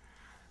dead.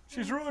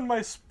 She's ruined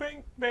my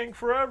spank bank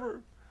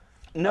forever.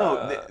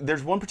 No,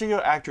 there's one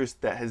particular actress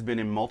that has been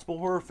in multiple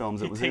horror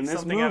films that was in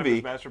this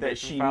movie that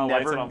she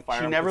never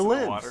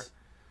lives.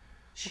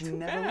 She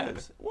never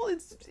lives. Well,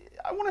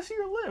 I want to see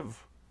her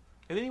live.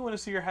 And then you want to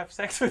see her have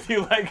sex with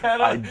you like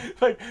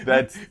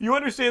that. You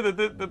understand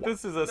that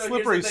this is a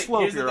slippery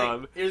slope you're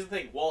on. Here's the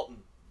thing, Walton.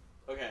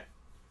 Okay.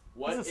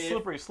 This is a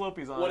slippery slope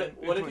he's on. What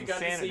if you got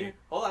to see...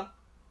 Hold on.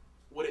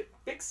 Would it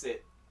fix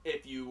it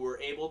if you were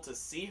able to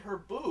see her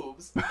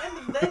boobs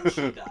and then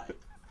she died?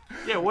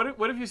 Yeah, what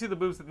if you see the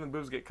boobs and the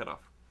boobs get cut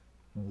off?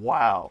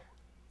 Wow.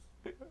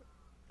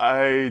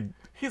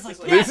 He's like,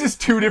 this is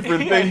two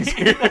different things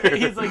here.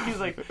 He's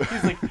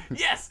like,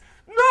 yes,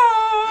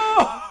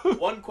 no.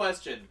 One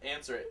question,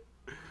 answer it.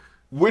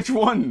 Which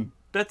one?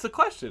 That's a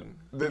question.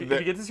 You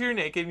get to see her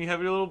naked and you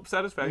have your little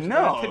satisfaction.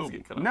 No,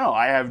 get cut off. no,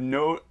 I have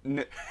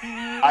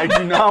I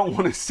do not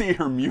want to see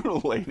her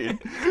mutilated.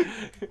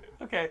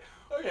 Okay.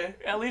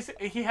 At least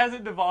he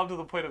hasn't devolved to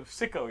the point of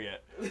sicko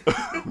yet.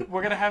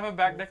 We're gonna have him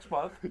back next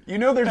month. You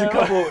know, there's a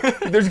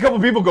couple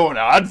people going,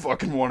 I'd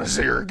fucking want to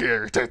see her get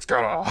her tits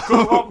cut off.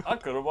 I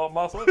could have bought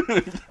myself.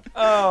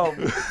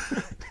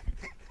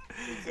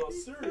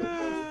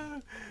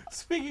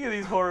 Speaking of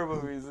these horror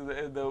movies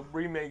and the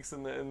remakes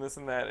and this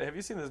and that, have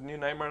you seen this new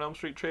Nightmare on Elm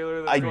Street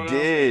trailer? I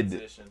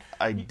did.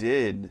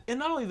 And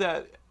not only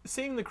that,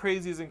 seeing The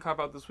Crazies in Cop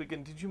Out this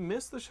weekend, did you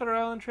miss the Shutter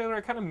Island trailer?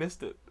 I kind of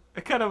missed it. I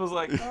kind of was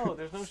like, oh,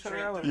 there's no Shutter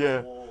Island.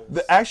 Yeah.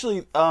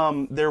 Actually,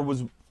 there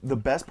was... The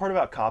best part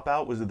about Cop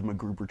Out was the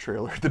MacGruber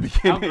trailer at the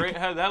beginning. How great!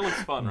 That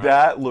looks fun, right?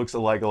 That looks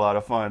like a lot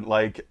of fun.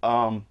 Like,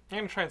 I'm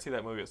gonna try and see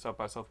that movie at South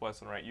by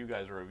Southwest and write you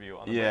guys a review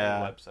on the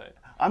website.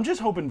 I'm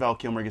just hoping Val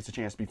Kilmer gets a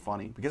chance to be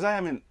funny because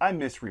I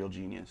miss Real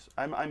Genius.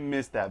 I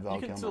miss that Val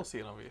Kilmer. You can still see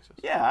it on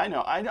VHS. Yeah, I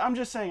know. I'm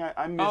just saying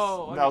I miss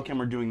Val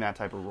Kilmer doing that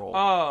type of role.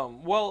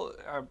 Well,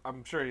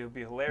 I'm sure he'll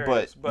be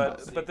hilarious.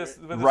 But this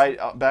right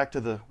back to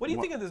the. What do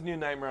you think of this new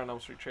Nightmare on Elm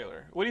Street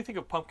trailer? What do you think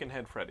of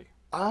Pumpkinhead Freddy?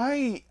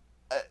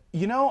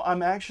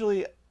 I'm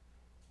actually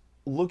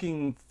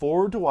looking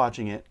forward to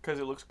watching it because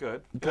it looks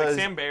good. Like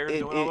Sam Bayer's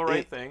doing all the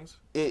right things.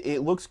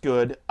 It looks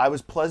good. I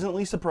was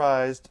pleasantly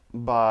surprised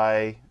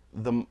by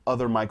the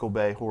other Michael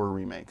Bay horror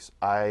remakes.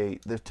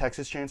 The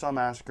Texas Chainsaw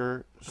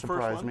Massacre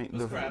surprised me.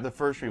 The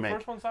first remake. The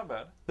first one's not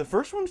bad. The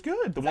first one's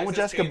good. The one with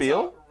Jessica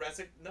Biel.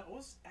 No, it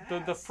was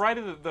the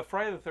Friday the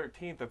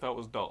 13th I thought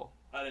was dull.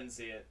 I didn't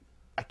see it.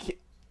 I can't.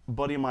 A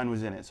buddy of mine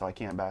was in it, so I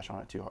can't bash on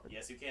it too hard.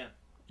 Yes, you can.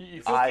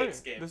 You feel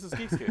free. This is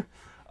Geekscape.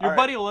 Your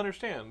buddy will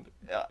understand.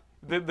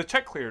 The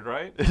check cleared,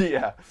 right?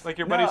 Yeah. Like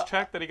your buddy's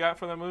check that he got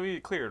for that movie,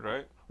 it cleared,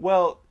 right?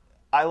 Well,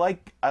 I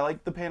like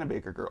the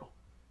Panabaker girl.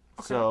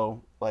 Okay.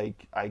 So,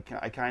 like, I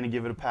kind of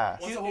give it a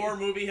pass. Once a horror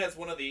movie has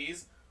one of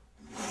these,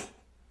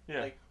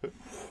 yeah. Like,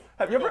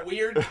 have you ever a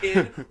weird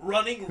kid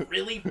running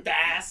really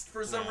fast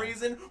for some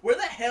reason? Where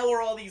the hell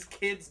are all these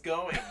kids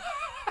going?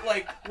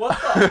 Like, what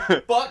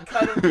the fuck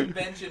kind of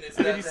convention is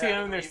that? Did you see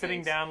them? They're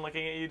sitting down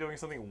looking at you doing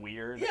something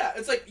weird. Yeah,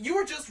 it's like, you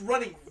were just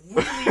running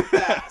really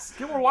fast.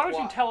 Gilmore, why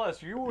don't you tell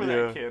us you were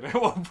that kid at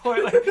one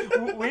point?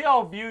 Like, we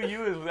all view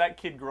you as that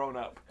kid grown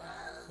up.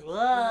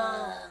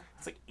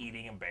 It's like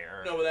eating a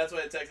bear. No, but that's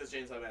why the Texas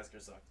Chainsaw Massacre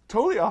sucked.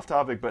 Totally off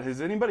topic, but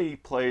has anybody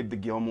played the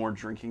Gilmore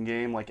drinking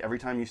game? Like, every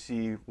time you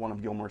see one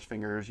of Gilmore's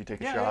fingers, you take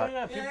a shot?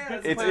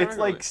 Yeah. It's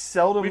like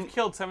seldom... We've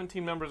killed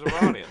 17 members of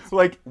our audience.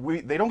 Like,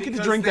 they don't get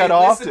to drink that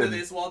often. They listen to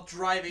this while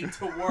driving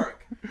to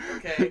work,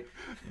 okay?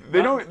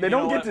 They don't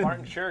get to...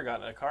 Martin Scherer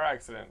got in a car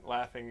accident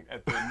laughing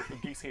at the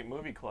Geekscape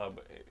Movie Club.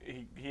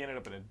 He ended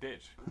up in a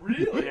ditch.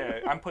 Really? Yeah,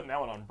 I'm putting that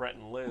one on Brett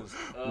and Liz.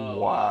 Oh,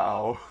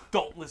 wow.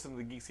 Don't listen to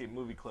the Geekscape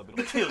Movie Club.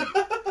 It'll kill you.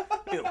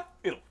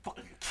 It'll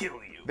fucking kill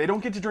you. They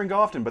don't get to drink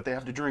often, but they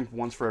have to drink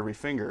once for every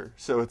finger.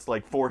 So it's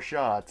like 4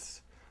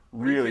 shots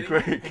really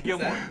quick. Hey,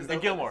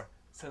 Gilmore,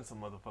 send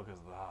some motherfuckers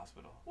to the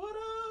hospital. What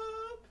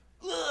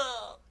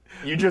up?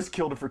 You just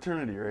killed a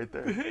fraternity right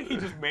there. He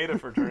just made a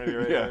fraternity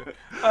right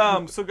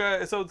there. So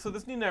guys, so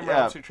this new Nightmare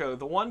on Elm Street trailer,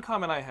 the one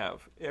comment I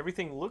have,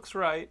 everything looks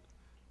right.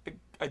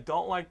 I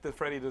don't like the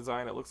Freddy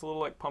design. It looks a little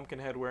like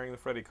Pumpkinhead wearing the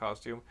Freddy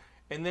costume.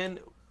 And then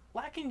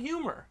lacking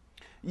humor.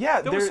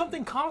 Yeah, there was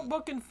something comic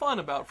book and fun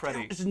about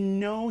Freddy. There's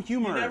no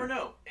humor. You never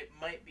know. It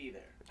might be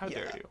there. How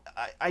dare you?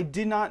 I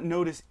did not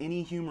notice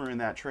any humor in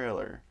that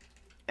trailer.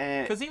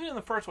 Because even in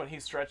the first one,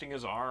 he's stretching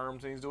his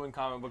arms and he's doing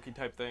comic booky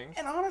type things.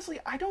 And honestly,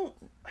 I don't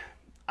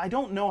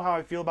know how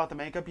I feel about the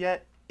makeup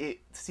yet.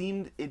 It's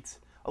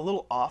a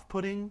little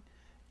off-putting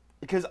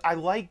because I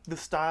like the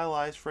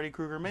stylized Freddy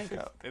Krueger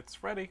makeup. It's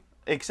Freddy.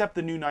 Except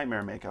the new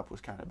Nightmare makeup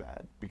was kind of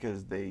bad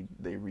because they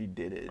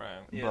redid it. Right.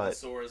 Yeah, the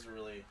sores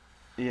really...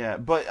 Yeah,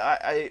 but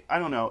I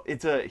don't know.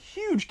 It's a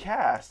huge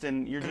cast,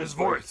 and you're just... His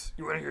voice.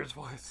 You want to hear his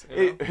voice.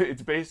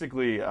 It's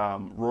basically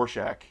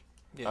Rorschach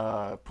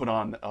put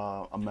on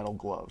a metal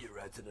glove. You're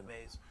rats in a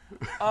maze.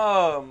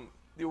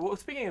 Well,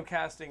 speaking of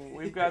casting,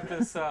 we've got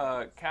this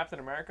Captain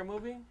America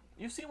movie.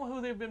 You've seen who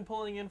they've been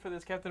pulling in for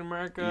this Captain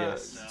America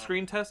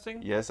screen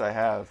testing? Yes, I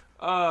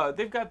have.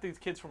 They've got these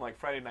kids from like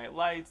Friday Night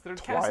Lights. They're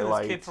casting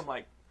this kid from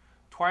like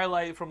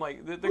Twilight. From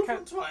like they're Who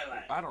from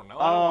Twilight? I don't know.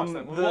 I don't watch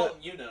that movie. Well,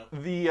 you know.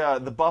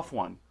 The buff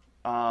one.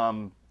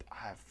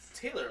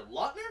 Taylor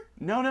Lautner?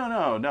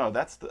 No.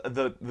 That's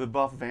the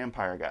buff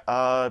vampire guy.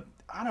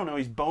 I don't know.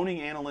 He's boning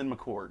Annalyn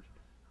McCord.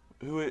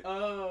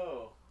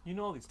 Oh. You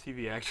know all these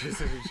TV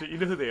actors and shit. You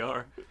know who they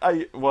are.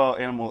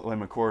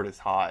 Annalyn McCord is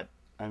hot.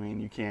 I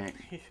mean, you can't.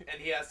 And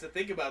he has to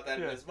think about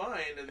that in his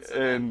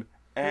mind,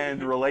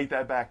 and relate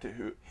that back to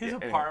who. His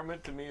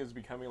apartment to me is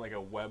becoming like a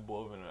web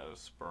woven out of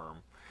sperm.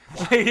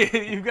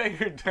 You've got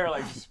your entire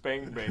like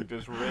spank bank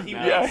just written he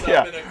out. wakes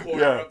up in a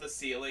corner of the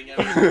ceiling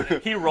every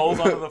morning. He rolls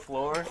onto the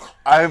floor.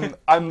 I'm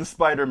the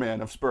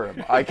Spider-Man of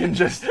sperm. I can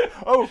just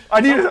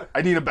I need a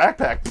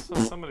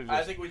backpack.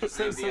 I think we just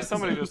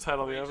somebody just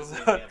titled the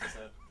episode.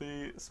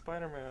 The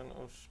Spider-Man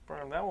of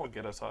sperm. That won't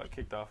get us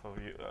kicked off of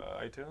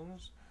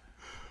iTunes.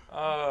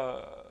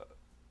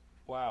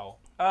 Wow.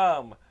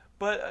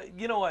 But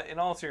you know what? In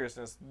all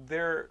seriousness,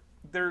 their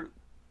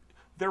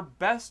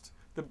best.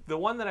 The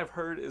one that I've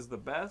heard is the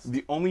best.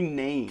 The only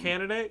name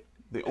candidate.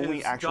 The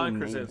only actual John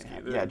name. Krasinski.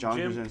 John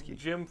Krasinski.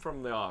 Jim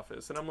from The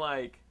Office, and I'm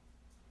like,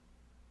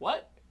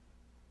 what?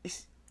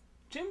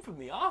 Jim from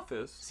The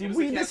Office? See,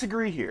 we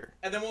disagree here.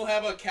 And then we'll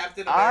have a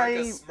Captain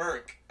America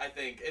smirk. I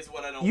think is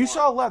what I don't. You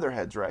saw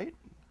Leatherheads, right?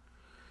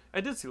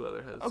 I did see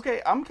Leatherheads.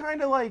 Okay, I'm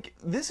kind of like,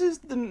 this is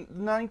the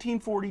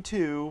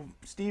 1942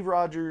 Steve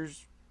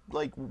Rogers,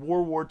 like,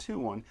 World War II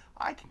one.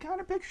 I can kind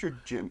of picture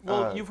Jim.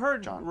 Well, you've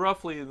heard John.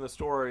 roughly in the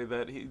story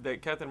that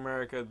Captain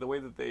America, the way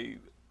that they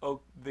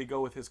go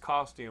with his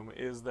costume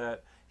is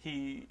that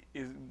he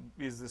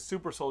is the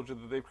super soldier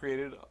that they've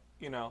created.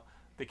 You know,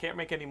 they can't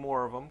make any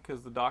more of him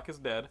because the Doc is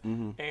dead,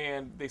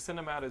 and they send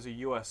him out as a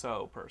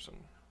USO person.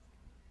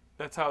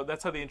 That's how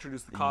they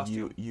introduce the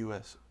costume.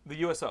 The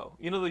USO.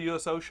 You know the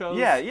USO shows?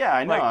 Yeah,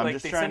 I know. I'm like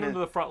just they trying send him to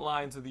the front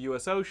lines of the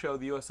USO show.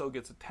 The USO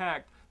gets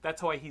attacked.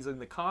 That's why he's in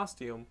the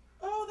costume.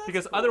 Oh, that's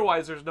because cool.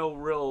 Otherwise, there's no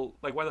real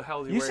why the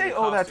hell is he wearing a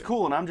costume? That's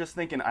cool, and I'm just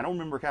thinking, I don't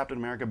remember Captain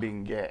America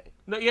being gay.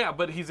 No, yeah,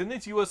 but he's in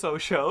this USO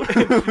show,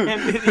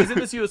 and he's in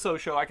this USO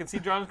show. I can see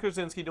John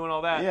Krasinski doing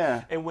all that.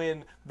 Yeah. And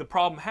when the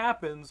problem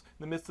happens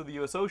in the midst of the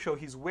USO show,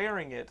 he's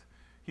wearing it.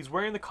 He's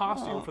wearing the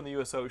costume from the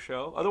USO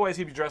show. Otherwise,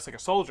 he'd be dressed like a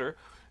soldier.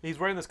 He's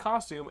wearing this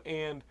costume,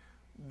 and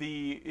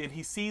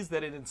he sees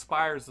that it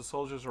inspires the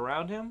soldiers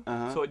around him,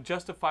 so it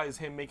justifies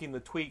him making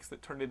the tweaks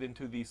that turn it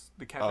into the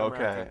Captain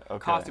America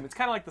costume. It's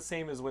kind of like the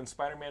same as when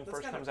Spider-Man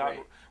first comes out.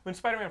 When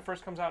Spider-Man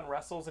first comes out and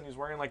wrestles, and he's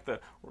wearing like the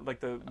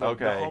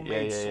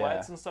homemade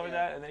sweats and stuff like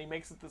that, and then he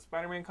makes it the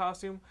Spider-Man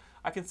costume.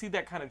 I can see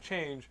that kind of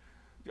change.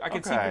 I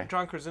can see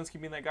John Krasinski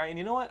being that guy, and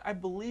you know what? I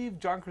believe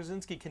John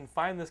Krasinski can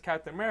find this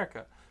Captain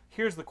America.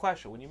 Here's the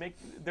question: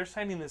 they're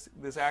signing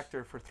this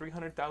actor for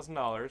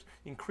 $300,000,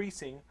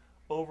 increasing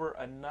over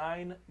a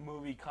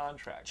 9-movie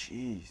contract.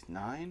 Jeez,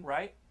 9?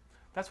 Right?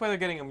 That's why they're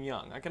getting him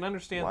young. I can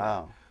understand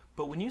that.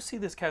 But when you see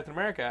this Captain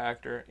America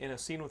actor in a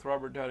scene with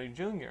Robert Downey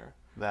Jr.,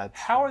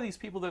 how are these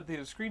people that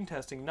did screen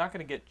testing not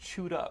going to get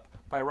chewed up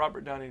by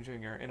Robert Downey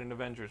Jr. in an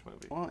Avengers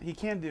movie? Well, he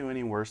can't do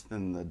any worse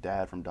than the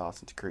dad from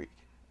Dawson's Creek.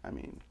 I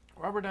mean...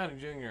 Robert Downey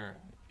Jr.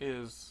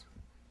 is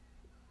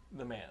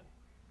the man,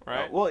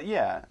 right? Well,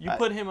 yeah. You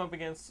put him up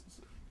against...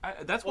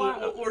 that's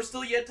why... We're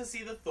still yet to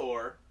see the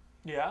Thor.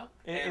 Yeah.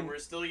 And we're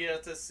still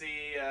yet to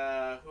see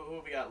who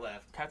have we got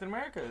left? Captain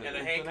America. And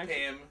a Hank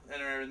Pym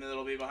and everything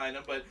that'll be behind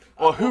him. But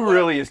who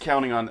really is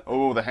counting on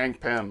the Hank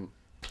Pym?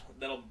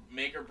 That'll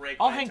make or break.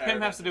 All Hank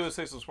Pym has to do is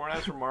say some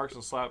smart-ass remarks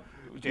and slap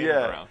James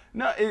around.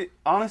 No,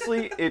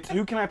 honestly, it's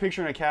who can I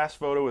picture in a cast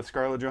photo with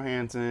Scarlett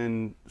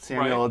Johansson,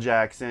 Samuel L.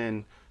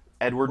 Jackson,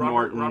 Edward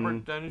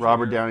Norton,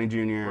 Robert Downey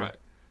Jr. Right.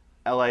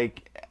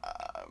 Like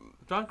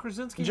John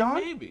Krasinski,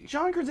 maybe.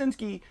 John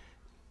Krasinski.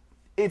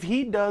 if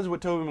he does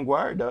what Tobey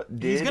Maguire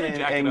did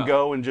and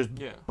go and just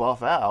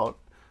buff out,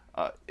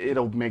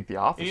 it'll make The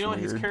Office and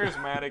weird. He's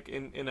charismatic,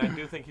 and I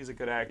do think he's a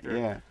good actor.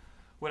 Yeah.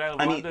 Would I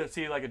love to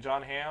see like a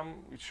John Hamm?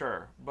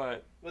 Sure,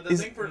 but the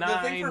thing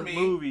for me,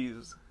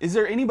 movies. Is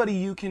there anybody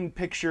you can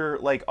picture,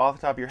 like, off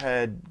the top of your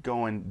head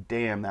going,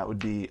 damn, that would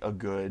be a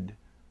good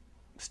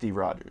Steve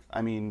Rogers?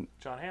 I mean...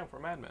 John Hamm for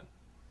Mad Men.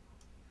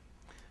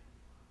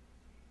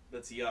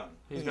 That's young.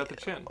 He's got the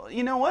chin.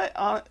 You know what?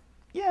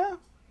 Yeah.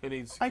 And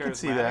he's I can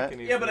see that.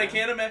 Yeah, but I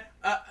can't imagine...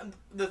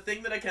 the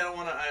thing that I kind of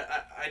want to...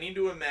 I need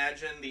to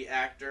imagine the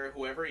actor,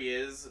 whoever he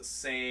is,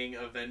 saying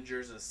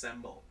Avengers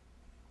Assemble.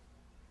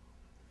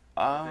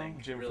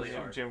 Jim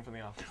from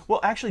The Office. Well,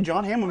 actually,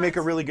 John Hamm would make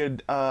a really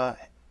good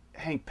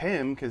Hank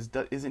Pym, because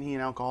isn't he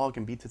an alcoholic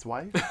and beats his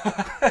wife?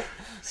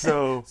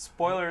 So...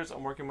 Spoilers,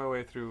 I'm working my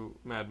way through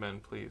Mad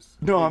Men, please.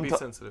 No, be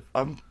sensitive.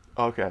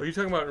 Okay. Are you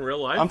talking about in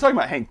real life? I'm talking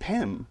about Hank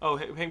Pym. Oh,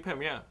 Hank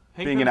Pym, yeah.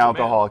 Being an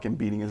alcoholic and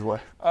beating his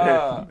wife. I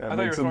thought you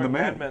were talking about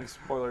Mad Men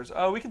spoilers.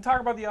 We can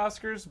talk about the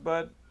Oscars,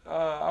 but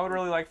I would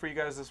really like for you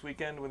guys this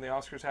weekend when the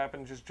Oscars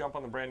happen, just jump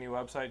on the brand new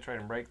website, try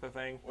and break the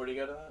thing. Where do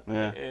you go to that?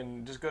 Yeah.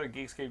 And just go to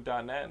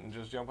Geekscape.net and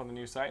just jump on the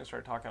new site and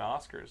start talking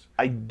Oscars.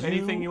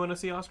 Anything you want to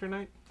see Oscar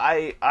night?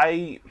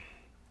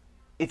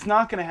 It's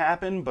not going to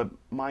happen, but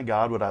my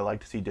God, would I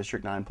like to see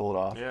District 9 pull it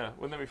off. Yeah,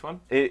 wouldn't that be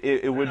fun?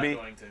 It would be.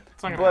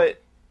 It's not gonna happen.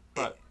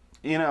 But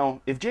you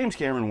know, if James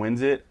Cameron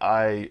wins it,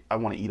 I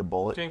want to eat a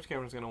bullet. James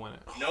Cameron's going to win it.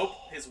 Nope,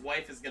 his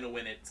wife is going to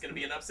win it. It's going to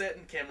be an upset,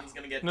 and Cameron's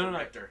going to get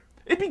director. No.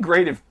 It'd be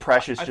great if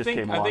Precious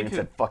came along and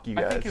said, fuck you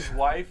guys. I think his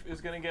wife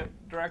is going to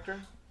get director.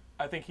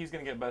 I think he's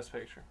going to get Best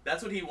Picture.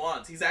 That's what he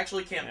wants. He's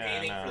actually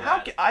campaigning for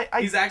that.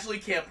 He's actually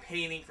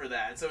campaigning for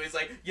that. So he's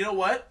like, you know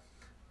what?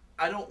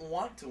 I don't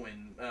want to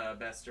win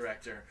Best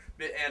Director.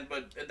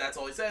 But that's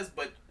all he says,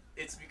 but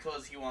it's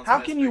because he wants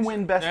How can you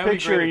win Best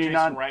Picture and you're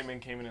not... Jason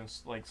Reitman came in and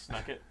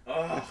snuck it.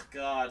 Oh,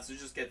 God. So he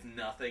just gets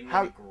nothing.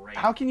 That'd be great.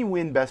 How can you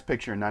win Best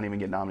Picture and not even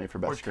get nominated for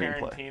Best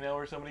Screenplay? Or Tarantino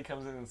or somebody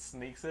comes in and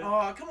sneaks it.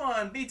 Oh, come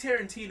on. Be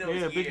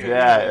Tarantino's year.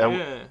 Yeah.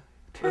 Tarantino.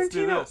 Let's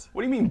do this.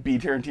 What do you mean be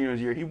Tarantino's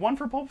year? He won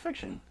for Pulp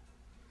Fiction.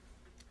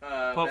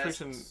 Pulp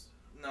Fiction...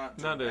 Not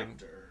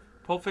director.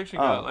 Pulp Fiction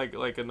got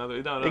like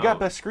another... No. It got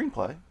Best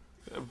Screenplay.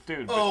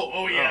 Dude.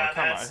 Oh yeah,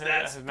 come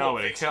that's on.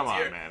 Nobody. Come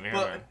on, man.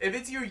 But if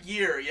it's your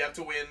year, you have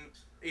to win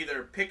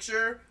either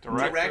picture,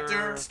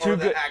 director, it's or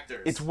the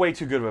actors. It's way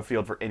too good of a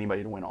field for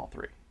anybody to win all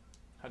three.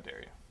 How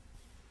dare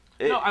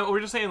you? We're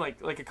just saying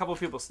like a couple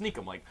of people sneak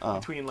them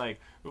between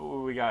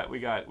we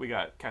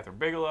got Catherine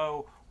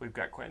Bigelow, we've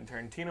got Quentin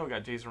Tarantino, we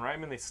got Jason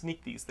Reitman. They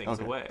sneak these things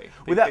away.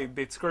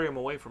 They scurry them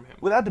away from him.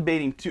 Without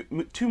debating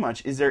too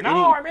much, is there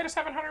I made a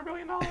 $700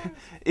 billion.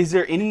 Is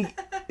there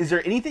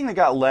anything that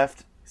got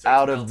left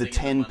out of the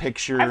 10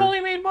 picture? I've only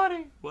made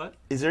money. What?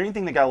 Is there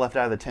anything that got left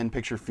out of the 10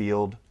 picture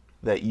field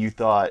that you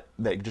thought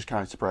that just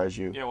kind of surprised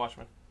you? Yeah,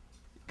 Watchmen.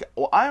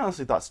 Well, I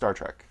honestly thought Star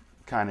Trek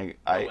kind of.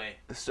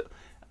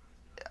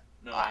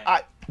 No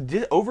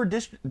way. Over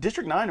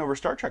District 9 over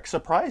Star Trek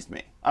surprised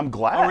me. I'm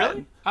glad. Oh,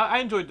 really? I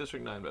enjoyed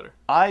District 9 better.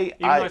 Even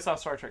though I saw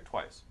Star Trek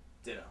twice.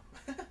 Ditto.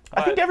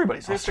 I think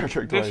everybody saw Star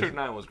Trek twice. District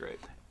 9 was great.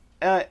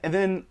 And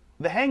then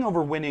The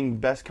Hangover winning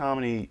Best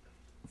Comedy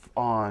for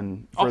the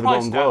Golden Globes. I'll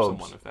probably stab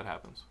someone if that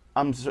happens.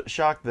 I'm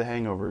shocked The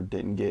Hangover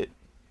didn't get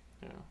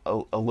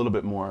a little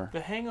bit more.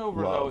 The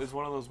Hangover, love. though, is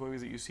one of those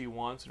movies that you see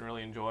once and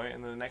really enjoy,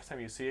 and then the next time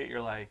you see it,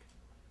 you're like,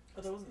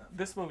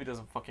 this movie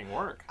doesn't fucking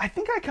work. I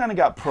think I kind of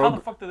got How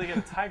the fuck did they get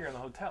a tiger in the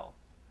hotel?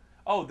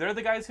 Oh, they're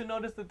the guys who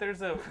noticed that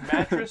there's a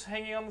mattress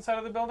hanging on the side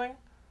of the building?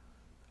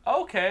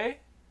 Okay.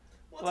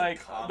 Well, like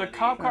the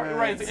cop car,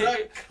 right? It's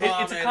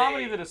a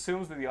comedy that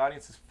assumes that the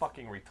audience is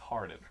fucking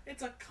retarded.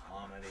 It's a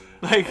comedy.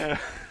 Like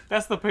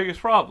that's the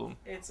biggest problem.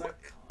 It's a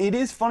comedy. It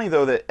is funny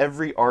though that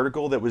every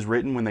article that was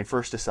written when they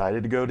first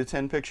decided to go to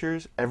 10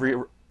 pictures, every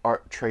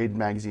trade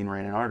magazine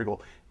ran an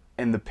article,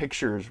 and the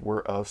pictures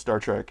were of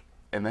Star Trek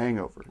and The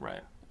Hangover.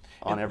 Right.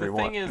 On every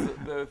one. The thing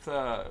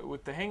is,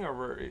 with The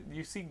Hangover,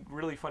 you see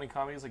really funny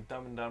comedies like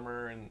Dumb and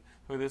Dumber, and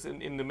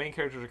and the main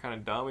characters are kind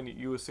of dumb, and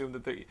you assume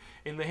that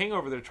in The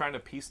Hangover they're trying to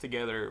piece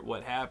together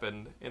what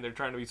happened, and they're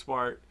trying to be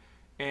smart,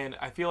 and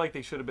I feel like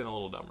they should have been a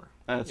little dumber.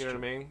 That's you know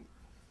true. what I mean?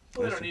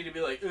 Well, they don't need to be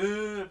like,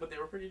 but they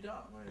were pretty dumb.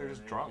 They're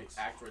just drunks.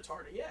 Act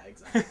retarded. Yeah,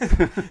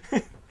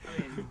 exactly.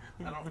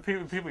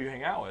 The people you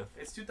hang out with.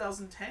 It's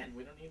 2010.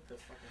 We don't need the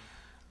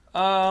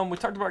fucking... We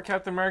talked about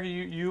Captain America.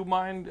 You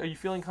mind? Are you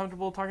feeling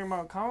comfortable talking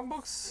about comic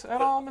books at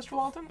all, Mr.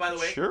 Walton? By the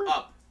way, sure.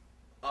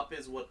 Up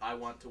is what I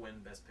want to win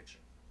Best Picture.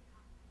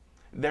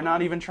 They're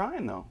not even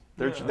trying though.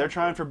 They're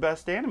trying for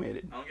Best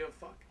Animated. I don't give a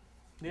fuck.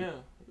 Yeah.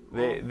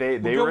 They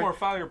Gilmore,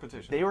 file your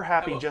petition. They were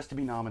happy just to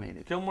be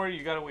nominated. Gilmore,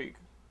 you got a week.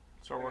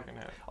 Start working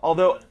at it.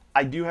 Although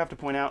I do have to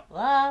point out,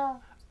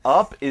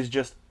 Up is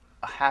just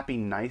a happy,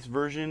 nice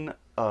version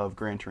of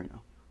Gran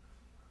Torino.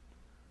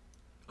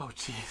 Oh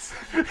jeez.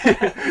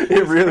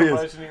 It really is.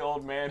 Questioning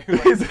old man who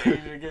likes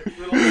Asian kid.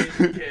 Little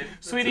Asian kid.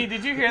 Sweetie,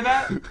 did you hear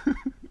that?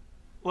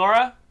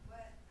 Laura?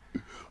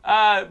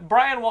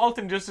 Brian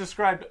Walton just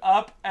described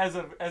Up as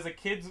a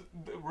kid's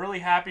really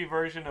happy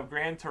version of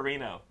Gran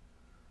Torino.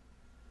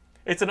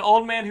 It's an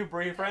old man who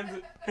befriends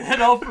an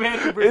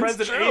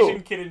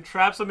Asian kid and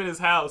traps him in his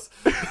house.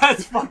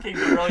 That's fucking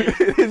brilliant.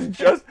 It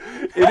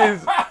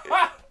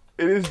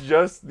is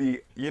just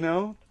the,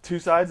 two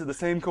sides of the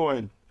same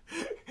coin.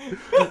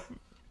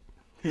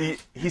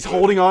 He's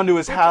holding on to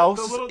his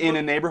house in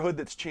a neighborhood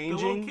that's changing.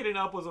 The little kid in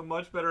Up was a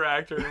much better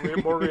actor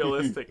and more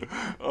realistic.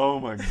 Oh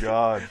my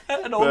god.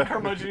 An old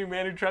curmudgeon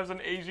man who traps an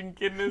Asian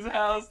kid in his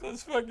house.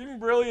 That's fucking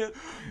brilliant.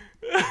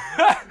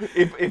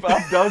 If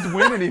Up does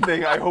win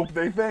anything, I hope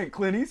they thank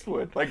Clint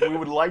Eastwood. Like, we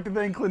would like to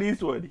thank Clint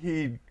Eastwood.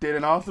 He did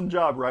an awesome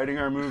job writing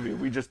our movie.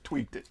 We just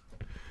tweaked it.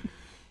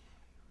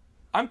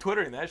 I'm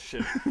Twittering that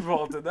shit,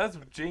 Walter. That's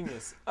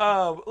genius.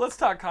 Let's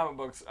talk comic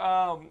books.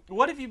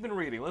 What have you been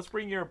reading? Let's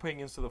bring your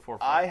opinions to the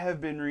forefront. I have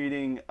been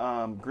reading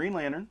Green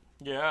Lantern.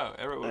 Yeah,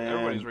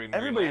 everybody's reading.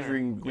 Everybody's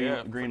reading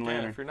Green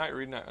Lantern. If you're not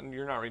reading that,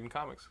 you're not reading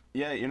comics.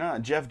 Yeah, you're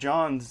not. Jeff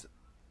Johns.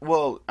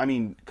 Well, I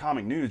mean,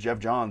 comic news. Jeff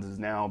Johns has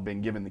now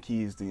been given the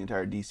keys to the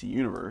entire DC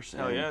universe.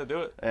 Hell yeah,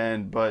 do it.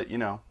 But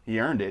he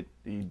earned it.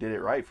 He did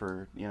it right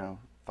for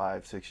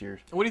 5-6 years.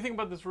 What do you think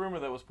about this rumor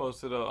that was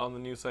posted on the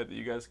news site that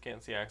you guys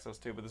can't see access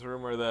to? But this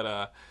rumor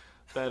that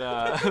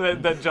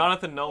that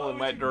Jonathan Nolan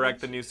might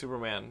direct the new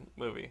Superman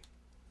movie.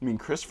 You mean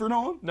Christopher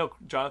Nolan? No,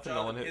 Jonathan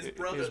Nolan. His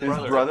brother.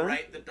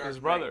 His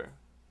brother.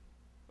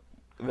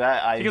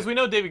 Because we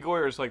know David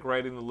Goyer is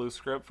writing the loose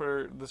script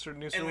for this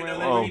new Superman. And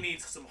we know that he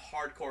needs some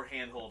hardcore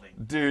hand holding.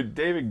 Dude,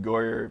 David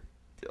Goyer,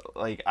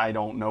 I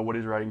don't know what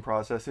his writing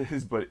process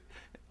is, but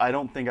I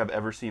don't think I've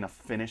ever seen a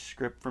finished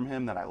script from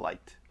him that I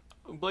liked.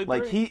 Blade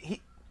Blade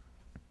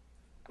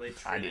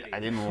Trinity. I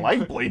didn't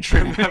like Blade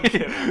Trinity.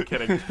 I'm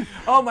kidding.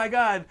 Oh my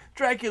God,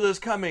 Dracula's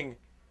coming.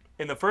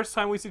 And the first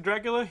time we see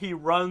Dracula, he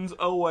runs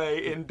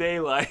away in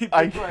daylight.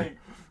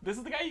 This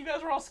is the guy you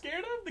guys were all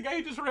scared of? The guy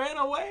who just ran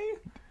away?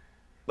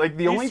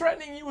 He's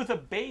threatening you with a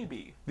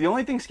baby. The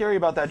only thing scary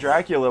about that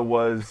Dracula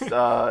was,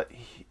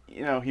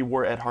 he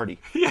wore Ed Hardy.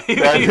 Yeah,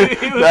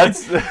 he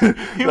was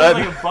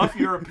like a buff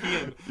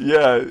European.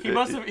 Yeah,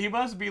 he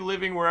must be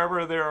living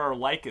wherever there are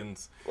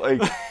lichens.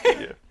 Yeah.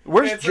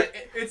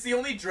 It's the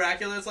only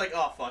Dracula that's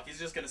oh fuck, he's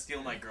just gonna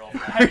steal my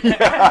girlfriend.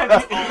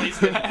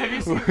 Have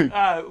you seen?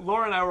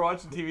 Laura and I were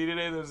watching TV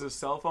today. There's a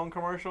cell phone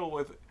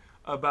commercial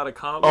about a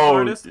comic book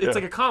artist. Yeah. It's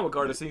like a comic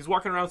artist, and he's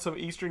walking around some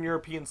Eastern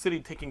European city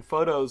taking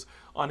photos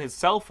on his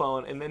cell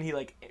phone, and then he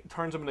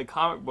turns them into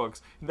comic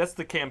books. And that's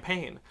the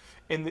campaign.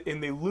 And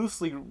they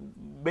loosely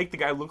make the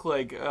guy look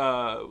like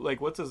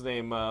what's his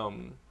name?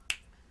 That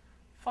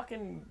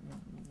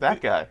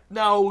guy.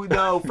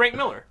 No, Frank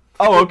Miller.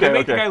 Oh, okay. They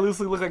make the guy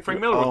loosely look like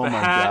Frank Miller with the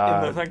hat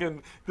and the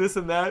fucking this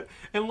and that.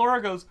 And Laura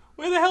goes,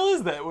 "Where the hell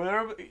is that?"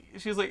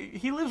 She's like,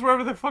 "He lives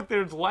wherever the fuck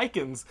there's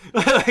lichens."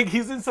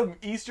 He's in some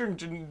Eastern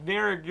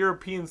generic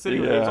European city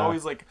where there's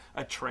always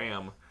a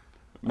tram.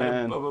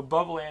 Man. A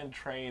above-land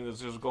train that's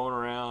just going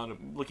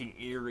around looking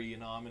eerie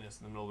and ominous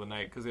in the middle of the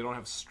night because they don't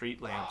have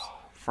street lamps.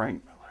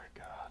 Frank Miller,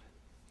 God.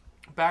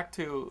 Back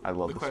to I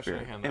love the question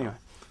Spirit. at hand. Anyway.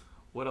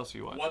 What else are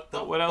you watching?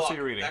 What else are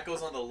you reading? That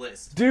goes on the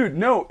list. Dude,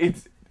 no,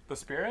 it's... The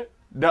Spirit?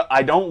 No,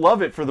 I don't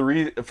love it for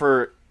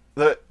the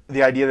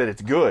idea that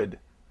it's good.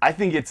 I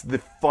think it's the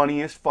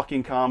funniest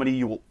fucking comedy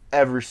you will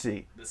ever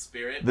see. The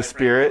Spirit? The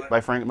Spirit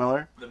by Frank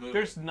Miller? The movie.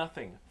 There's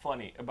nothing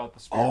funny about The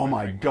Spirit. Oh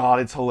my God,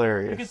 it's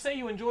hilarious. You can say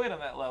you enjoy it on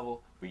that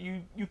level, but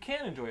you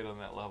can't enjoy it on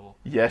that level.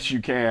 Yes, you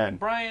can.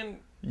 Brian.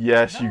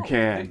 Yes, you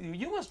can.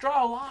 You must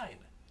draw a line.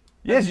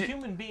 Yes, as a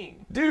human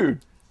being. Dude.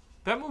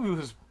 That movie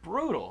was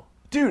brutal.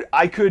 Dude,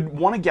 I could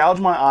want to gouge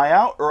my eye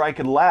out, or I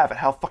could laugh at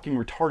how fucking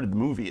retarded the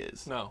movie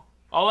is. No.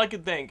 All I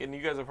could think, and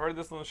you guys have heard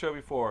this on the show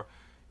before,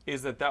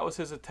 is that was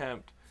his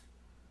attempt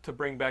to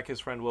bring back his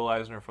friend Will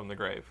Eisner from the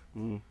grave.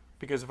 Mm.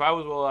 Because if I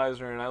was Will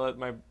Eisner and I let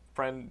my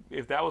friend,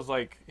 if that was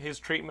his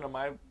treatment of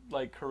my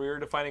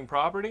career-defining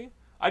property,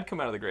 I'd come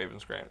out of the grave and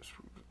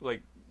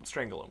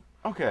strangle him.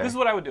 Okay. This is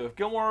what I would do. If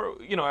Gilmore,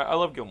 I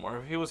love Gilmore.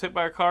 If he was hit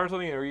by a car or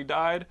something or he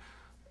died,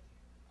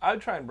 I'd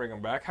try and bring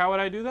him back. How would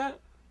I do that?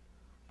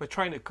 By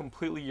trying to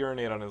completely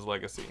urinate on his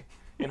legacy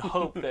in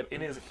hope that in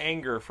his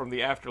anger from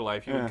the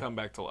afterlife, he would come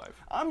back to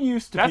life. I'm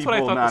used to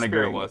people not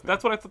agreeing with me.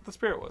 That's what I thought the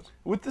Spirit was.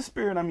 With the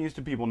Spirit, I'm used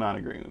to people not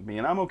agreeing with me,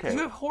 and I'm okay. You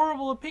have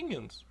horrible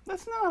opinions.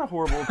 That's not a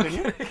horrible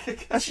opinion.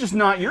 That's just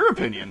not your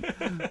opinion.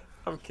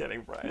 I'm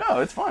kidding, Brian. No,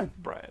 it's fine.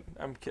 Brian,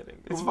 I'm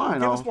kidding. It's fine.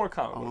 Give us more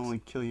comic books. I'll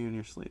only kill you in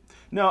your sleep.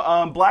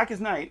 No, Black as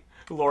Night.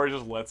 Laura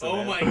just lets it in.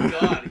 Oh my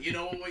God. You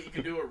know what you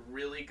can do a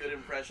really good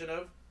impression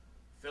of?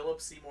 Philip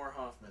Seymour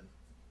Hoffman.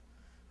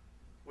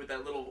 With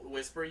that little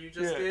whisper you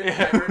just did. Yeah.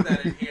 I heard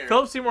that in here.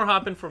 Philip Seymour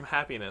Hoffman from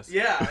Happiness.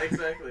 Yeah,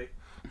 exactly.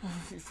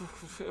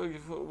 What are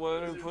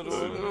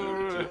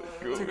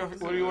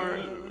you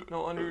wearing?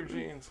 No, under your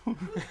jeans.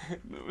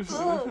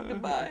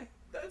 Goodbye.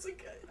 That's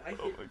okay.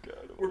 Oh my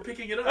God. We're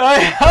picking it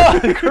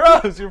up.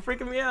 Gross. You're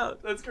freaking me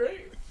out. That's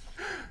great.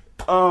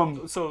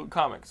 So,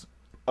 comics.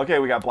 Okay,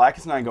 we got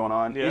Blackest Night going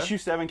on. Yeah. Issue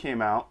 7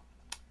 came out.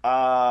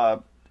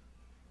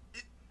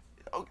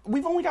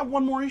 We've only got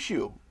one more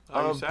issue.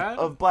 Are you sad?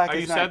 of Blackest Night.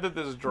 Are you sad that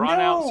this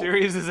drawn-out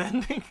series is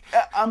ending?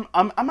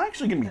 I'm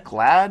actually gonna be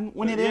glad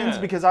when it ends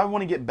because I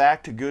want to get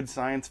back to good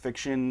science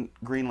fiction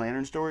Green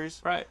Lantern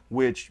stories. Right.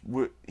 Which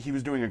he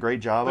was doing a great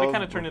job of. But it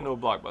kind of turned into a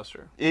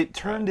blockbuster. It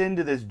turned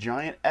into this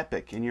giant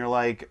epic, and you're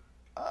like,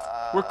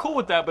 we're cool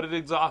with that, but it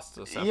exhausts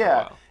us after a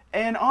while.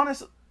 And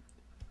honestly,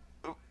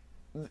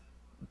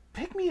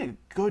 pick me a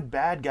good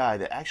bad guy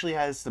that actually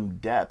has some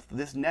depth.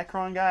 This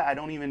Necron guy,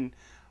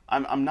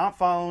 I'm not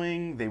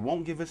following. They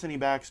won't give us any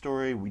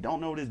backstory. We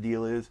don't know what his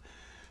deal is.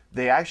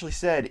 They actually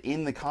said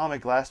in the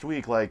comic last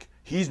week, like,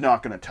 he's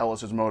not going to tell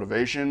us his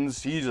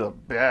motivations. He's a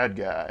bad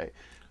guy.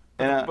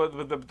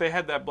 But they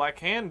had that Black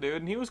Hand dude,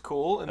 and he was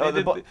cool. And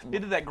they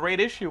did that great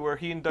issue where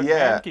he and Doug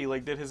Mahnke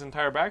like did his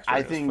entire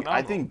backstory.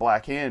 I think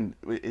Black Hand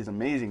is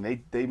amazing.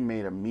 They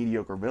made a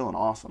mediocre villain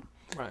awesome.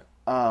 Right.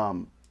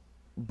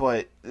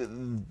 But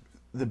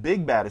the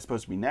big bad is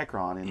supposed to be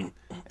Necron,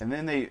 and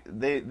then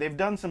they've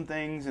done some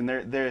things, and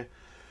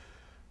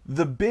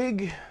the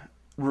big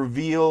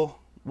reveal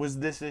was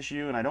this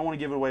issue, and I don't want to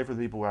give it away for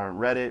the people who haven't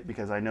read it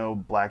because I know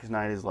Blackest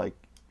Night is like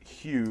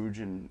huge,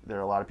 and there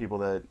are a lot of people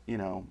that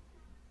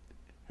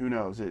who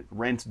knows,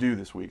 rent's due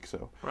this week,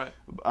 so right.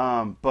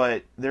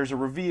 But there's a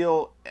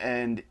reveal,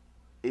 and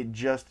it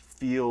just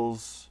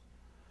feels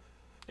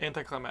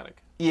anticlimactic.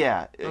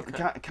 Yeah,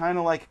 okay. Kind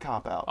of like a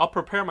cop-out. I'll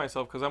prepare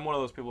myself because I'm one of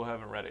those people who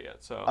haven't read it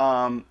yet.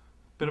 So,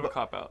 bit of a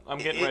cop-out. I'm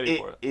getting ready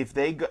for it. If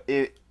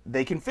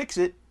they can fix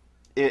it.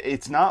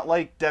 It's not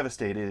like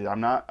Devastated. I'm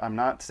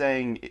not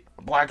saying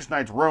Blackest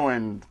Night's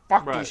ruined.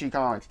 Fuck right. DC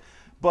Comics.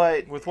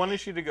 But with one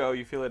issue to go,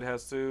 you feel it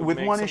has to. With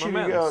make one some issue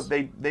amends. to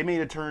go, they made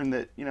a turn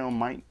that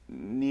might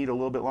need a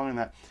little bit longer than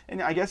that.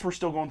 And I guess we're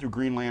still going through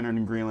Green Lantern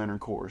and Green Lantern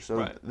Corps, so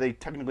right. They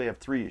technically have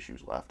 3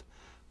 issues left.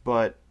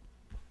 But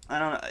I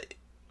don't know.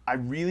 I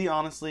really,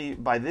 honestly,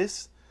 by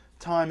this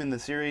time in the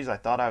series, I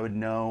thought I would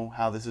know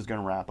how this is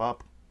going to wrap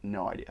up.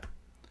 No idea.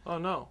 Oh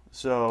no.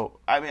 So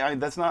I mean,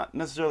 that's not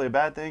necessarily a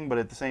bad thing, but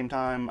at the same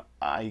time,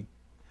 I'm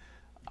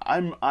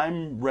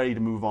ready to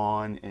move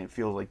on, and it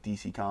feels like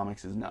DC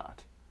Comics is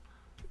not.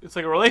 It's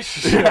like a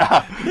relationship.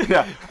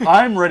 Yeah.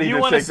 I'm ready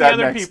to take that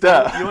next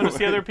step. You want to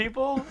see other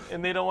people,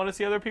 and they don't want to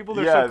see other people.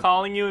 They're still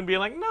calling you and being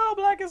like, "No,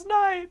 Blackest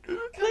Night,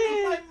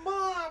 please,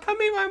 come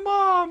meet my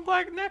mom.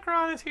 Black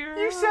Necron is here."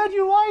 You said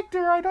you liked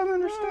her. I don't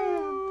understand.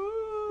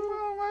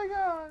 Oh my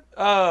god.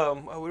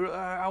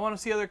 I want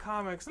to see other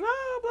comics. No,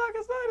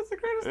 Blackest Night is the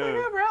greatest thing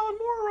ever. Alan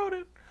Moore wrote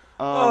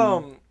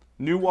it.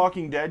 New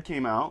Walking Dead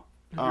came out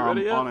Have you read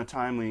it yet? On a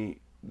timely.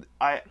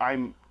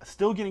 I'm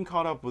still getting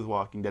caught up with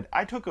Walking Dead.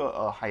 I took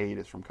a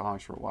hiatus from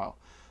comics for a while.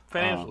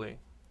 Financially,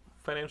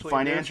 and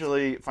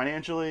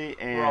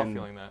we're all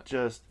feeling that.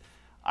 Just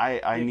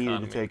I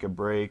needed to take a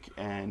break,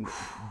 and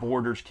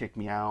Borders kicked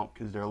me out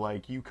because they're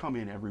like, you come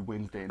in every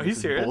Wednesday. And Are you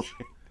serious?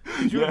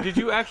 Bullshit. Did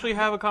you actually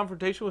have a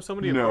confrontation with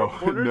somebody at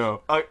Borders?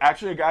 No.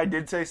 Actually, a guy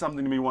did say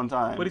something to me one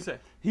time. What did he say?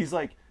 He's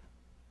like,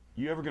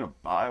 you ever gonna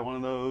buy one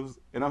of those?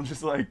 And I'm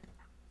just like,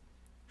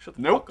 shut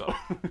the nope. fuck up.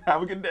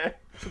 Have a good day.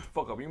 Shut the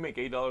fuck up. You make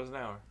 $8 an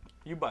hour.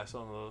 You buy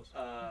some of those.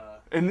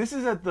 And this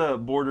is at the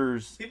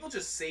Borders. People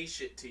just say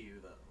shit to you,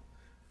 though.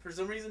 For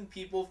some reason,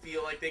 people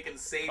feel like they can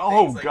say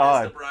things like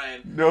God. this to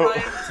Brian. No.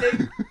 Brian,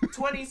 take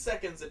 20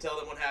 seconds to tell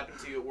them what happened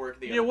to you at work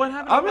the other what day.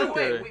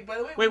 happened By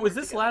the way, wait, was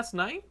this last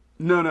night?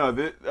 No,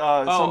 something different.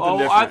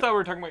 I thought we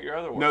were talking about your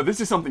other work. No,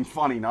 this is something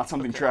funny, not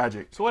something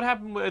tragic. So what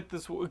happened with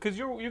this? Because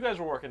you guys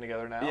were working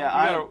together now.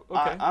 Yeah,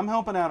 I'm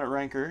helping out at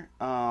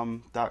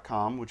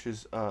Ranker.com, which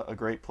is a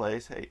great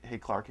place. Hey,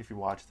 Clark, if you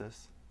watch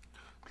this.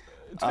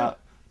 It's good.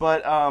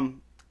 But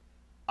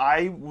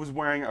I was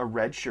wearing a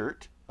red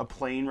shirt, a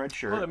plain red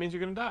shirt. Oh, that means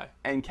you're going to die.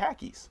 And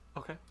khakis.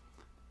 Okay.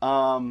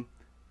 And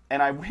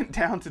I went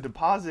down to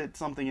deposit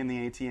something in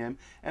the ATM,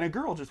 and a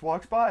girl just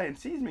walks by and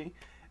sees me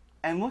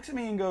and looks at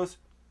me and goes,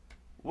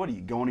 "What, are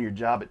you going to your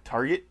job at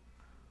Target?"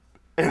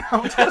 And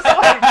I'm just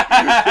like,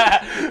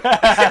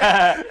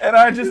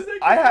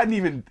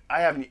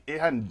 and it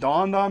hadn't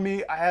dawned on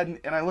me. And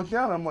I looked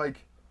down and I'm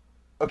like,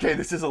 okay,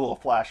 this is a little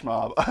flash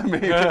mob.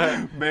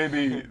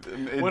 maybe.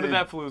 What did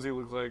that floozy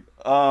look like?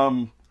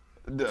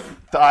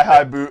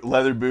 Thigh-high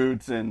leather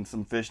boots and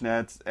some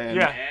fishnets. And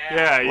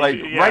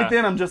right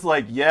then I'm just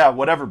like, yeah,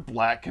 whatever,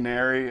 Black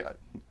Canary.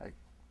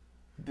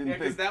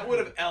 Because that would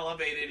have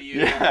elevated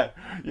you.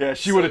 Yeah,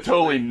 she would have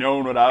totally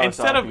known what I was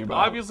talking about. Instead of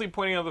obviously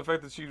pointing out the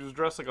fact that she was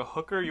dressed like a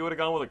hooker, you would have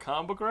gone with a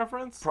comic book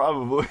reference?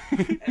 Probably.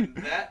 And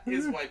that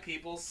is why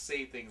people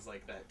say things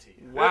like that to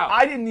you. Wow.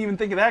 I didn't even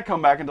think of that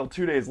comeback until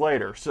 2 days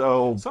later,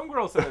 so... Some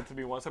girl said it to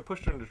me once. I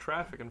pushed her into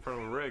traffic in front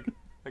of a rig.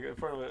 Like in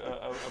front of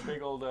a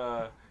big old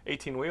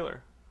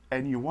 18-wheeler.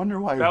 And you wonder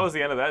why... That was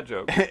the end of that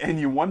joke. And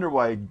you wonder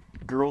why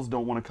girls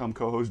don't want to come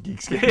co-host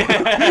Geekscape.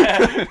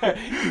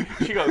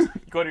 She goes,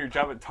 "Go to your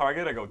job at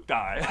Target?" I go,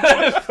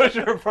 "Die." Push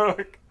her in front of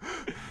it.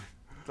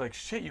 It's like,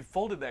 shit, you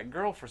folded that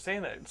girl for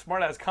saying that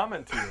smart-ass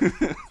comment to you.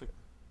 It's like,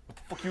 what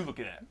the fuck are you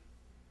looking at?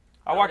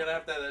 We're gonna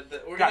have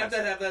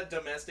to have that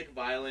domestic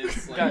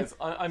violence. Like, guys,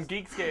 on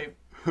Geekscape...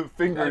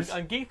 Fingers.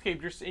 On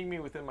Geekscape, you're seeing me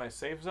within my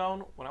safe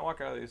zone. When I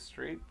walk out of the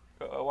street,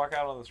 walk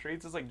out on the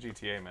streets. It's like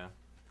GTA, man.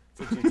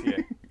 It's like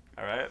GTA.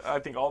 All right, I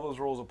think all those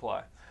rules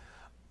apply.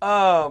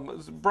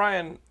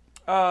 Brian,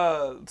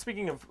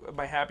 speaking of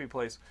my happy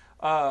place,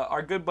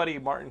 our good buddy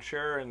Martin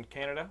Scherer in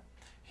Canada,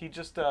 he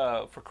just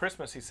for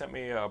Christmas he sent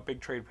me a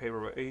big trade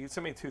paper. He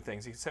sent me 2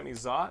 things. He sent me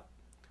Zot,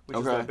 which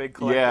is the big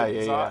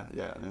collector.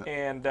 Yeah.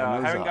 And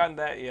I haven't gotten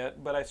that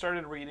yet, but I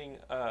started reading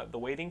The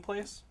Waiting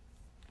Place.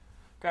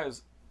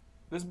 Guys,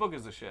 this book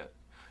is the shit.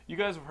 You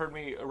guys have heard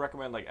me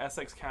recommend like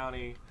Essex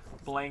County,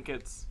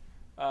 Blankets,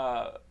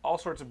 all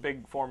sorts of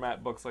big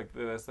format books like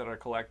this that are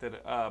collected.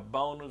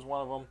 Bone was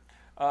one of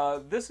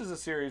them. This is a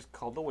series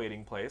called The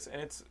Waiting Place,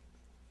 and it's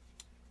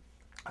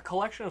a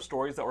collection of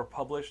stories that were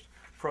published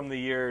from the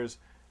years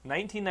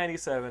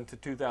 1997 to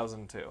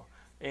 2002.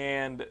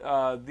 And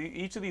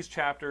each of these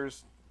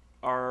chapters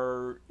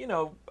are,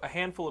 a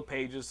handful of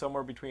pages,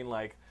 somewhere between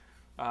like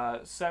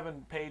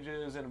 7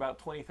 pages and about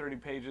 20, 30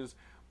 pages.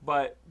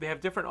 But they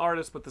have different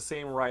artists, but the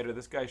same writer.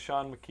 This guy,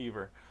 Sean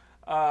McKeever.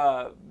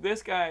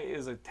 This guy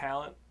is a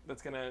talent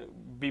that's going to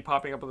be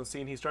popping up on the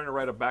scene. He's starting to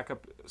write a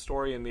backup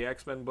story in the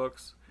X-Men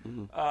books.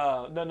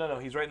 Mm-hmm. No.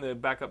 He's writing the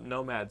backup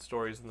Nomad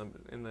stories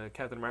in the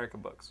Captain America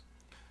books.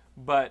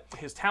 But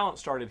his talent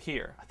started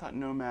here. I thought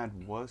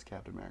Nomad was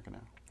Captain America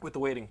now. With The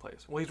Waiting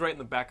Place. Well, he's writing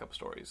the backup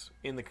stories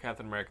in the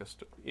Captain America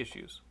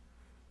issues.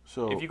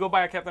 So if you go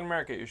buy a Captain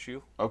America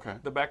issue, okay,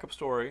 the backup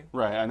story,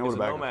 right? I know is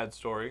what a Nomad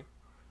story.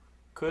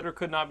 Could or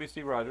could not be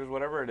Steve Rogers,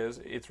 whatever it is.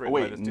 It's written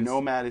by this dude.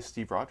 Nomad is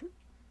Steve Rogers?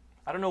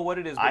 I don't know what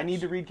it is. I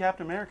need to read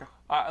Captain America.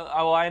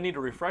 I need to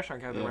refresh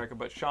on Captain America,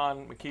 but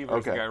Sean McKeever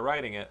is the guy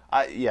writing it.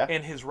 Yeah.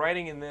 And his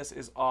writing in this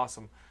is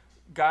awesome.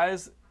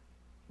 Guys,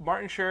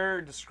 Martin Scherer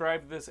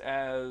described this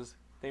as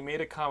they made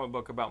a comic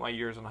book about my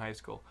years in high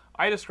school.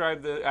 I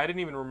didn't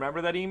even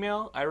remember that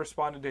email. I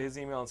responded to his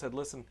email and said,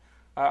 listen,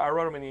 I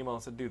wrote him an email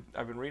and said, dude,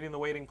 I've been reading The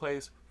Waiting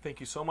Place.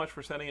 Thank you so much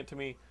for sending it to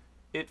me.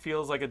 It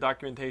feels like a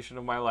documentation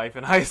of my life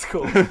in high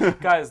school.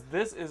 Guys,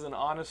 this is an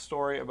honest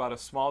story about a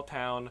small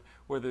town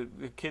where the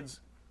kids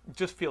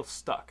just feel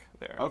stuck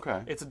there.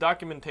 Okay. It's a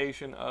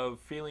documentation of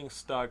feeling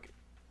stuck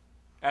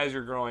as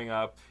you're growing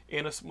up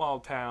in a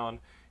small town.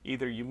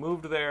 Either you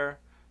moved there,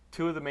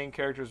 2 of the main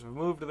characters have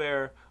moved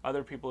there,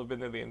 other people have been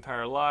there the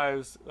entire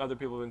lives, other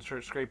people have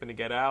been scraping to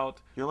get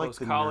out, you're like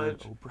the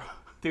college. Nerd Oprah.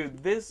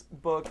 Dude, this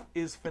book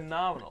is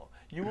phenomenal.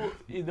 You will,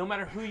 no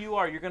matter who you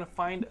are, you're going to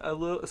find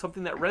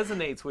something that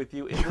resonates with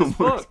you in this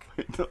book.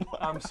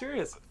 I'm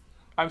serious.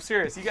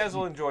 You guys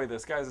will enjoy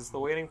this. Guys, it's The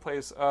Waiting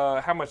Place.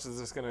 How much is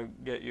this going to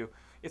get you?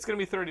 It's going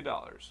to be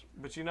 $30.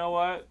 But you know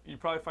what? You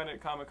probably find it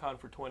at Comic-Con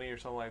for $20 or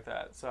something like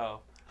that.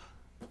 So,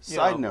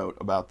 Side note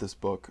about this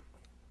book,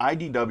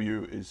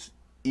 IDW is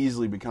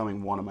easily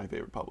becoming one of my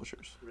favorite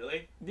publishers.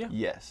 Really? Yeah.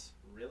 Yes.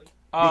 Really?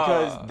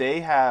 Because they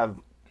have...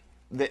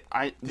 Did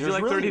you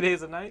like 30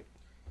 Days a Night?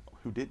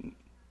 Who didn't?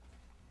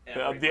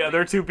 The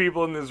other 2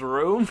 people in this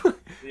room?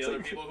 The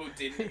other people who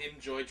didn't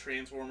enjoy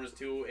Transformers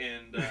 2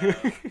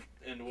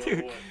 and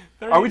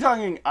what? Are we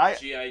talking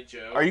G.I.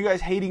 Joe? Are you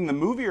guys hating the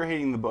movie or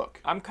hating the book?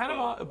 I'm kind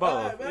of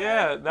both.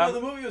 Yeah. No,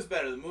 the movie was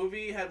better. The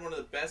movie had one of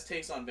the best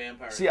takes on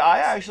vampires. See,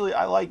 I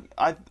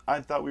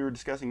thought we were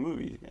discussing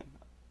movies again.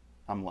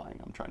 I'm lying.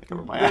 I'm trying to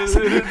cover my ass.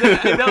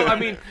 No, I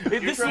mean,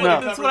 this is what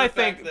I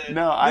think. This is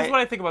what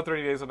I think about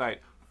 30 Days a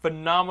Night.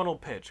 Phenomenal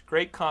pitch,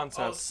 great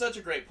concept. Oh, such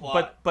a great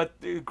plot. But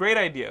great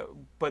idea.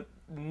 But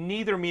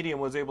neither medium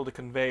was able to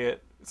convey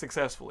it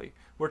successfully.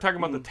 We're talking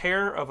about the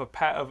terror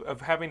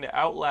of having to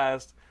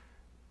outlast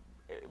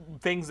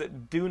things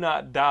that do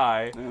not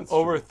die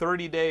over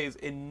 30 days,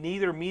 and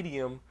neither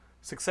medium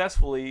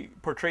successfully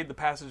portrayed the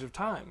passage of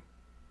time.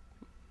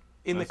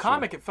 In the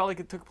comic, it felt like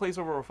it took place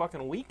over a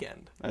fucking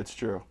weekend. That's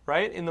true.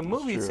 Right? In the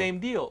movie, same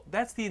deal.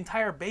 That's the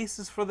entire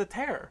basis for the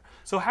terror.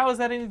 So how is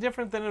that any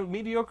different than a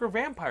mediocre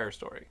vampire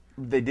story?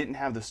 They didn't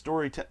have the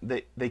story.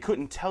 They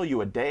couldn't tell you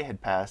a day had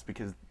passed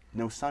because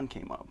no sun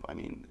came up. I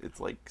mean,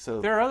 it's like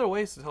so. There are other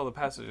ways to tell the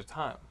passage of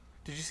time.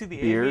 Did you see The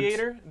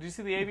Aviator? Did you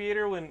see The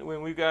Aviator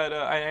when we got?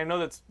 I know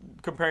that's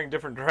comparing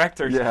different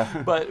directors.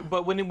 Yeah.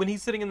 But when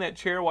he's sitting in that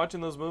chair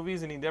watching those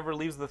movies and he never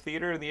leaves the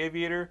theater in The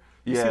Aviator,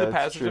 you see the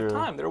passage of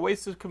time. There are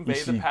ways to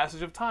convey the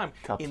passage of time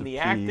in the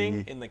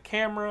acting, in the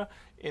camera,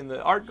 in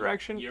the art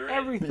direction,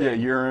 everything. Yeah,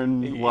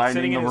 urine lining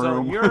sitting in the his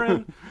room. own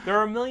urine. There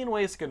are a million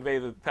ways to convey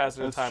the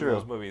passage of time in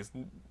those movies.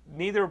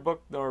 Neither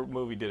book nor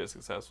movie did it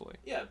successfully.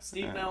 Yeah,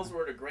 Steve Niles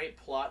wrote a great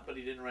plot, but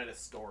he didn't write a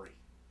story.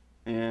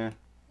 Yeah.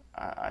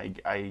 Are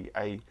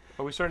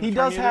we starting he to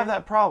does turn have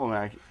that problem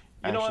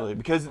actually, what?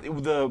 because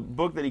the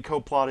book that he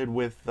co-plotted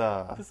with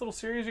this little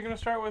series you're going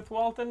to start with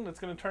Walton that's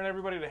going to turn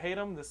everybody to hate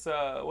him. This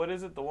what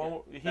is it? The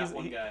one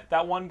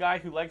that one guy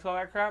who likes all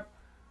that crap.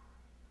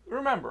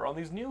 Remember, on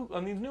these new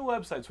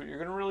websites, what you're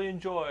going to really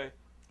enjoy,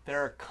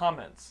 there are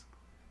comments.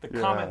 The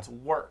comments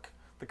work.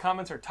 The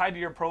comments are tied to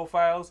your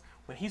profiles.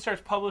 When he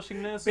starts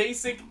publishing this,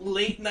 basic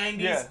late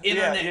 '90s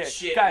internet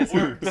shit. Guys,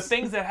 works. the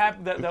things that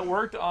happened that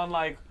worked on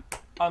like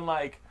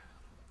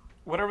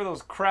whatever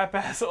those crap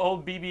ass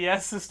old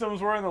BBS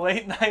systems were in the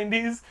late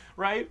 '90s,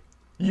 right?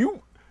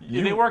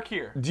 They work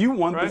here. Do you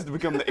want this to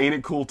become the Ain't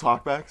It Cool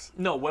Talkbacks?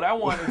 No, what I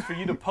want is for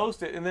you to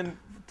post it and then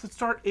to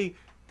start a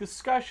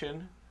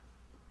discussion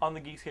on the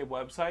Geekscape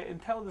website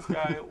and tell this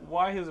guy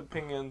why his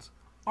opinions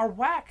are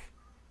whack.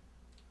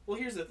 Well,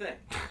 here's the thing.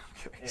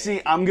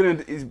 See, I'm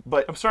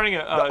starting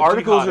the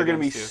articles are gonna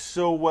be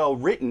so well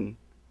written.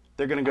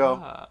 They're gonna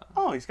go,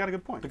 oh, he's got a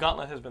good point. The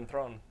gauntlet has been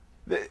thrown.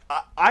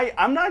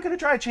 I'm not gonna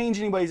try to change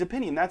anybody's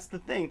opinion. That's the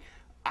thing.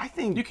 I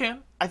think you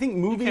can. I think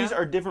movies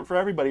are different for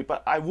everybody,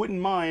 but I wouldn't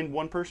mind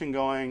one person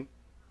going,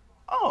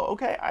 oh,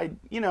 okay,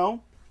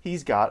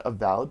 he's got a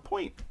valid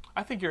point.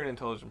 I think you're an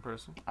intelligent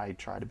person. I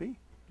try to be.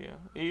 Yeah,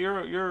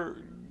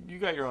 you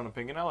got your own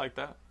opinion. I like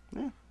that.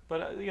 Yeah.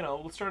 But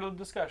let's start a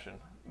discussion.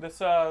 This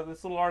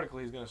little article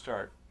he's going to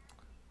start.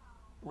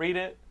 Read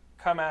it.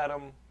 Come at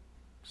him.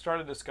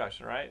 Start a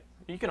discussion. Right.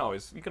 You can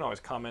always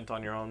comment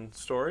on your own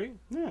story.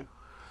 Yeah.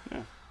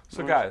 Yeah.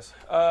 So guys,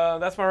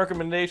 that's my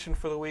recommendation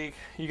for the week.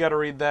 You got to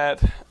read that.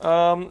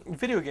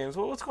 Video games.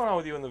 What's going on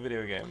with you in the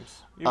video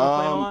games? You been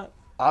playing a lot?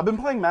 I've been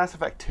playing Mass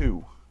Effect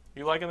 2.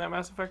 You liking that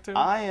Mass Effect 2?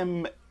 I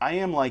am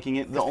liking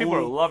it. People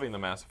are loving the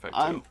Mass Effect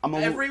 2.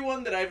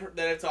 Everyone that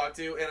I've talked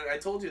to, and I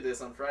told you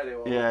this on Friday.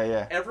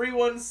 Yeah.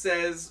 Everyone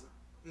says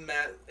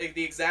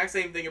the exact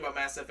same thing about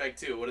Mass Effect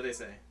 2. What do they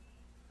say?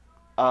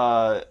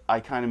 I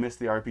kind of miss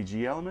the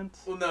RPG element.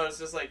 Well, no, it's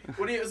just like,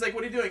 what are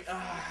you doing?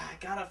 I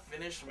gotta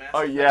finish Mass Effect 2.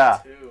 Oh yeah.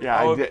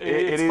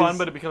 It's fun,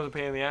 but it becomes a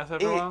pain in the ass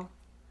after a while.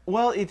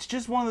 Well, it's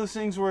just one of those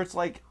things where it's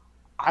like,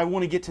 I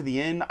want to get to the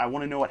end. I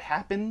want to know what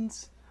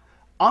happens.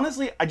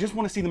 Honestly, I just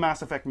want to see the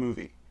Mass Effect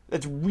movie.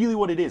 That's really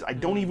what it is. I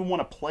don't even want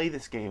to play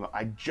this game.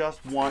 I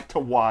just want to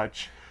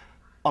watch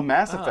a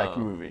Mass Effect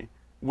movie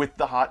with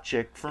the hot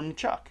chick from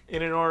Chuck.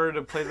 And in order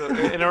to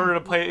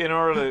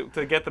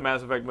get the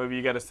Mass Effect movie,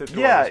 you got to sit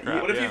through all this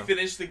crap. What if you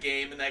finish the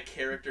game and that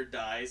character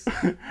dies?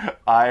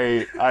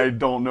 I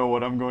don't know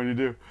what I'm going to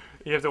do.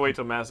 You have to wait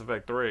till Mass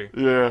Effect 3.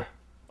 Yeah.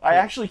 I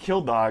actually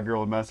killed the hot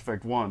girl in Mass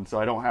Effect 1, so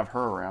I don't have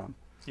her around.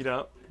 You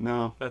don't?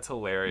 No. That's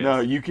hilarious. No,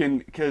 you can,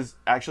 because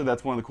actually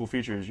that's one of the cool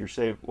features. You're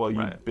safe. Well,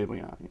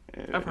 Bibliani.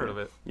 I've heard of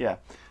it. Yeah.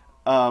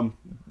 People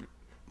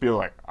are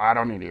like, I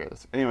don't need to hear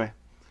this. Anyway.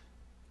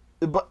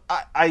 But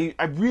I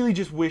really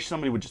just wish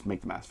somebody would just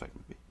make the Mass Effect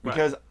movie.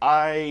 Because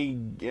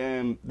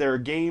there are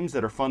games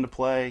that are fun to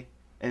play,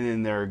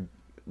 and then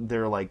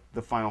they're like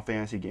the Final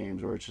Fantasy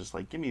games where it's just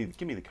like, give me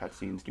the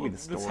cutscenes, give me the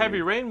story. This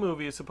Heavy Rain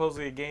movie is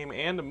supposedly a game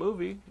and a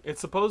movie. It's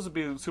supposed to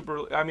be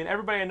super. I mean,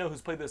 everybody I know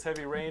who's played this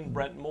Heavy Rain,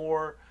 Brent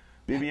Moore,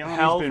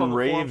 Bibiani's been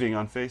raving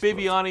on Facebook.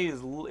 Bibiani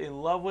is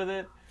in love with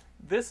it.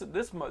 This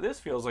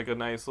feels like a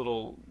nice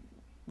little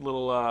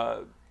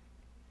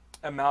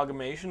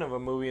amalgamation of a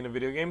movie and a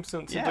video game.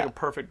 Seems like a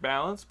perfect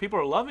balance. People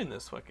are loving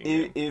this fucking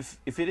game.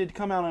 If it had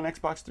come out on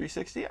Xbox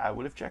 360, I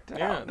would have checked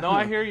it out. Yeah, no,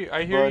 I hear you.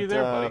 I hear you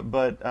there, buddy.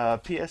 But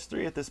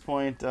PS3 at this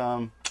point,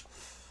 the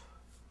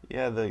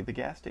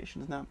gas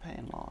station is not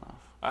paying well enough.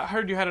 I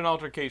heard you had an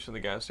altercation at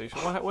the gas station.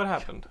 What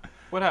happened?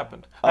 What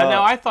happened?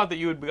 Now I thought that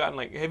you had gotten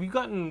have you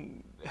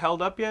gotten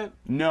held up yet?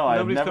 No,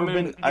 I've never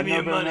been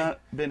held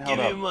up. Give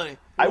me your money.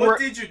 What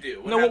did you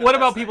do? What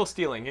about people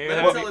stealing? You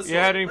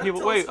had any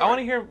people? Wait, I want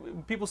to hear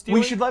people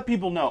stealing. We should let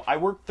people know. I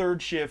work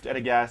third shift at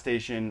a gas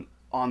station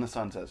on the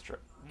Sunset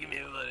Strip. Give me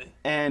the money.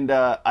 And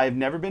I've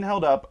never been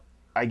held up.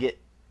 I get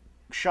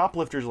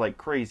shoplifters like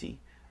crazy.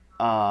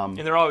 And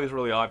they're always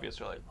really obvious.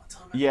 They're like,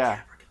 yeah.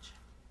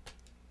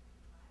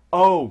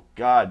 Oh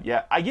God,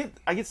 yeah. I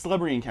get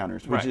celebrity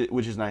encounters,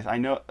 which is nice. I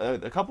know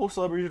a couple of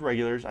celebrities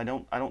regulars. I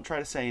don't try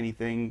to say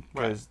anything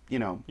because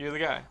you're the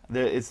guy.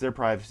 It's their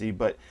privacy.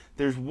 But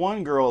there's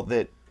one girl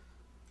that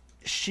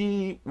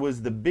she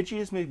was the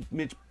bitchiest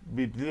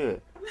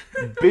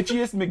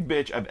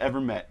McBitch I've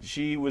ever met.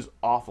 She was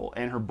awful,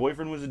 and her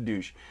boyfriend was a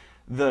douche.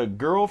 The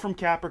girl from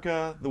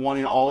Caprica, the one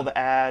in all the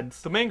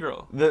ads, the main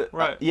girl, her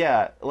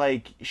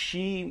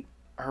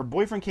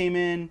boyfriend came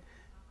in,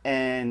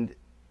 and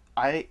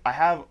I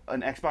have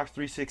an Xbox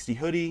 360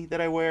 hoodie that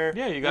I wear.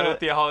 Yeah, you got it at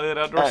the Hollywood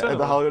Outdoor Cinema. At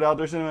the Hollywood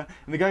Outdoor Cinema.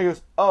 And the guy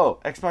goes, oh,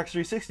 Xbox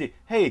 360.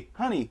 Hey,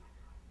 honey,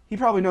 he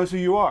probably knows who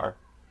you are.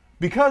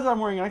 Because I'm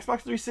wearing an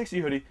Xbox 360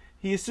 hoodie,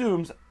 he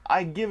assumes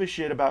I give a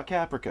shit about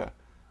Caprica.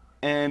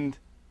 And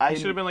I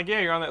should have been like,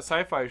 yeah, you're on that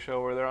sci-fi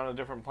show where they're on a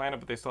different planet,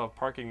 but they still have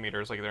parking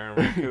meters like they're in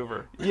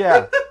Vancouver.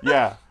 Yeah,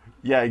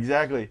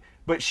 exactly.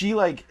 But she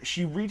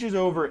reaches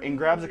over and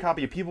grabs a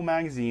copy of People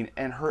magazine,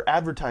 and her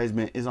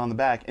advertisement is on the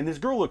back. And this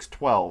girl looks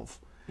 12.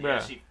 Yeah,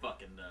 she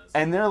fucking does.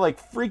 And they're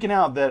like freaking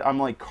out that I'm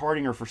like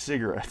carding her for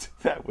cigarettes.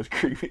 That was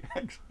creepy,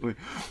 actually.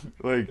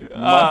 My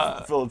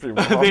Philip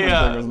Seymour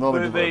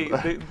Hoffman thing was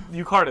nothing.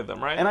 You carded them,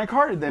 right? And I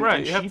carded them. Right,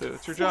 and you have to.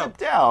 It's your job.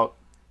 Flipped out,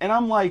 and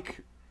I'm like,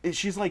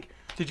 she's like,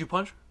 did you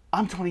punch?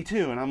 I'm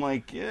 22, and I'm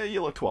like, yeah,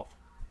 you look 12.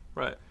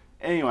 Right.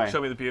 Anyway.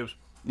 Show me the pubes.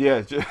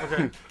 Yeah.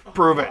 Okay.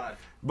 Prove it.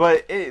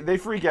 But they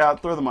freak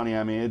out, throw the money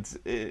at me.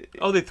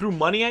 Oh, they threw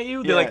money at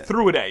you? They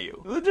threw it at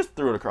you. They just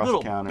threw it across the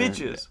counter. Little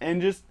bitches.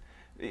 And just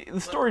the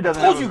story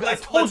doesn't. I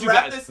told you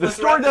guys. The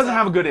story doesn't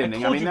have a good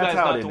ending. I mean, that's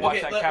how it ended.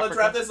 Okay, let's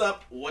wrap this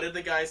up. What did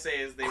the guy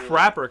say?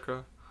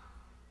 Craprica.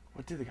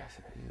 What did the guy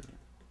say?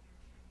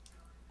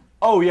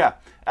 Oh, yeah.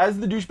 As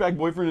the douchebag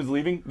boyfriend is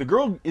leaving, the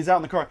girl is out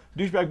in the car.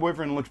 The douchebag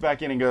boyfriend looks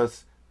back in and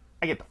goes,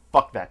 I get to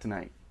fuck that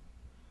tonight.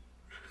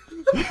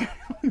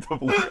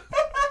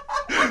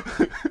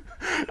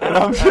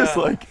 And I'm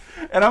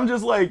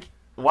just like,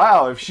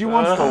 wow, if she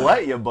wants to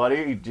let you,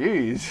 buddy,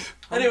 jeez.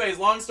 Anyways,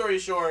 long story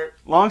short,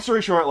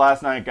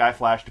 last night, guy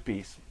flashed a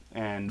piece.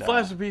 And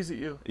flashed a piece at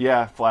you.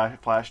 Yeah,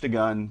 flashed a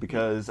gun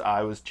because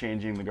I was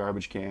changing the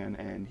garbage can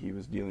and he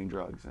was dealing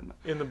drugs. And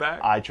in the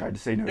back? I tried to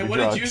say no to drugs. And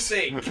what did you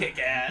say,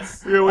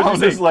 kick-ass? I was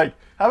just like,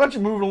 how about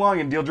you move it along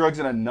and deal drugs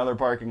in another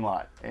parking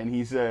lot? And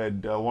he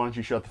said, why don't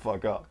you shut the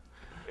fuck up?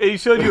 And he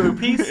showed you a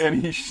piece?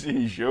 And he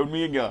showed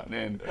me a gun.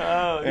 And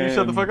you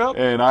shut the fuck up?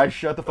 And I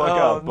shut the fuck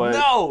up. But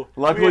no!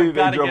 Luckily,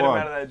 they drove on. Get him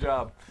out of that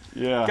job.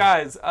 Yeah.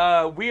 Guys,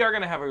 we are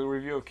going to have a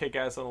review of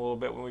Kick-Ass in a little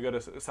bit when we go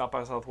to South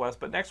by Southwest.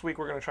 But next week,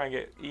 we're going to try and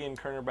get Ian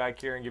Kerner back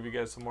here and give you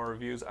guys some more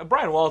reviews.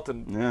 Brian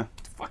Walton,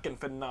 fucking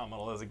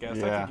phenomenal as a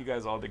guest. I think you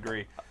guys all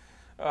agree.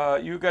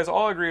 You guys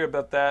all agree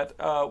about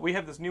that. We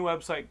have this new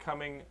website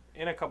coming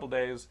in a couple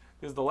days.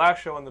 This is the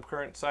last show on the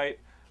current site.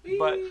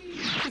 But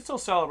you can still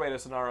celebrate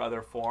us in our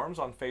other forums.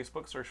 On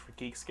Facebook, search for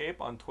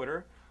Geekscape. On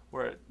Twitter,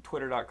 we're at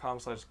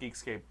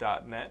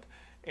twitter.com/geekscape.net.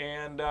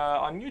 And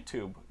on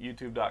YouTube,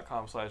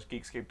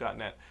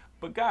 youtube.com/geekscape.net.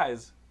 But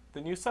guys,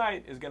 the new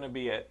site is going to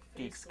be at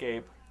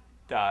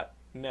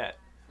geekscape.net.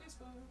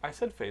 I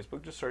said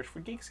Facebook, just search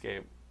for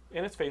Geekscape.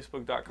 And it's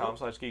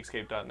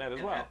facebook.com/geekscape.net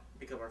as well.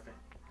 Become our fan.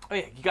 Oh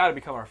yeah, you got to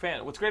become our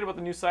fan. What's great about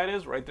the new site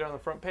is, right there on the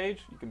front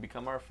page, you can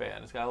become our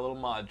fan. It's got a little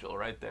module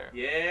right there.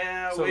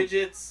 Yeah,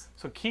 widgets.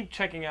 So keep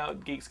checking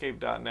out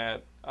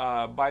geekscape.net.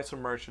 Buy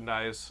some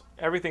merchandise.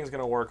 Everything's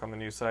going to work on the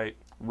new site.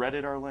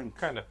 Reddit our link.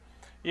 Kind of.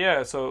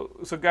 Yeah, so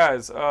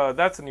guys,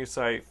 that's the new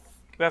site.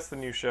 That's the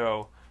new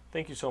show.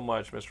 Thank you so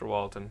much, Mr.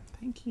 Walton.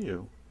 Thank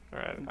you. All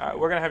right,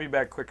 we're going to have you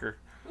back quicker.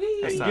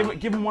 Hey,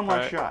 give him one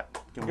last shot.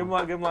 Give him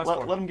last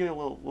one. Let him get a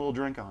little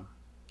drink on.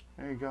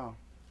 There you go.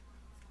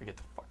 I get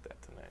to fuck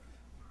that tonight.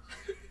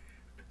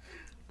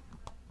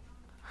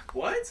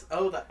 What?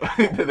 Oh, that.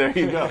 There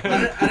you go.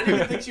 I didn't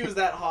even think she was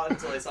that hot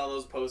until I saw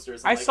those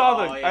posters. I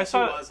saw she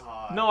was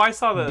hot. No, I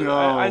saw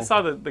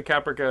the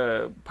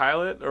Caprica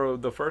pilot or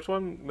the first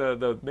one,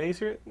 the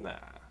miniseries. Nah,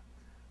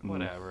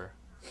 whatever.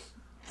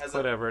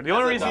 Whatever. The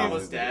only reason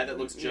Dama's dad that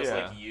looks just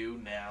like you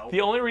now.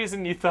 The only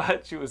reason you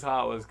thought she was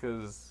hot was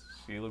because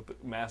she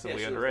looked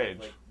massively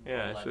underage.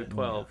 Like she was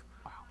 12.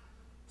 Wow.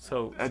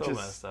 So that just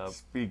messed up.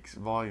 Speaks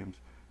volumes.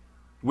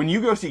 When you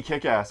go see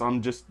Kick-Ass,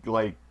 I'm just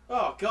like.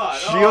 Oh, God.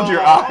 Shield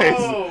your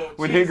eyes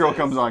when Hit Girl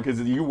comes on,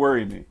 because you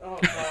worry me. Oh,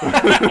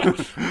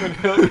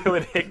 God.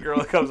 when Hit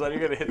Girl comes on, you're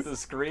going to hit the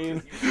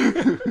screen.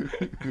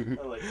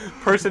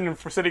 Person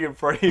sitting in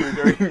front of you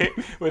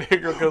when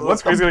Hit Girl comes on, the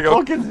screen's going to go,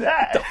 what the fuck is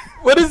that?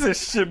 What is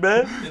this shit,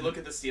 man? They look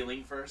at the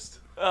ceiling first.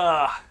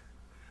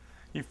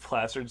 You've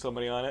plastered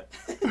somebody on it.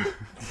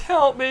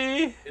 Help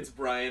me. It's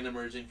Brian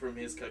emerging from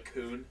his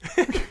cocoon.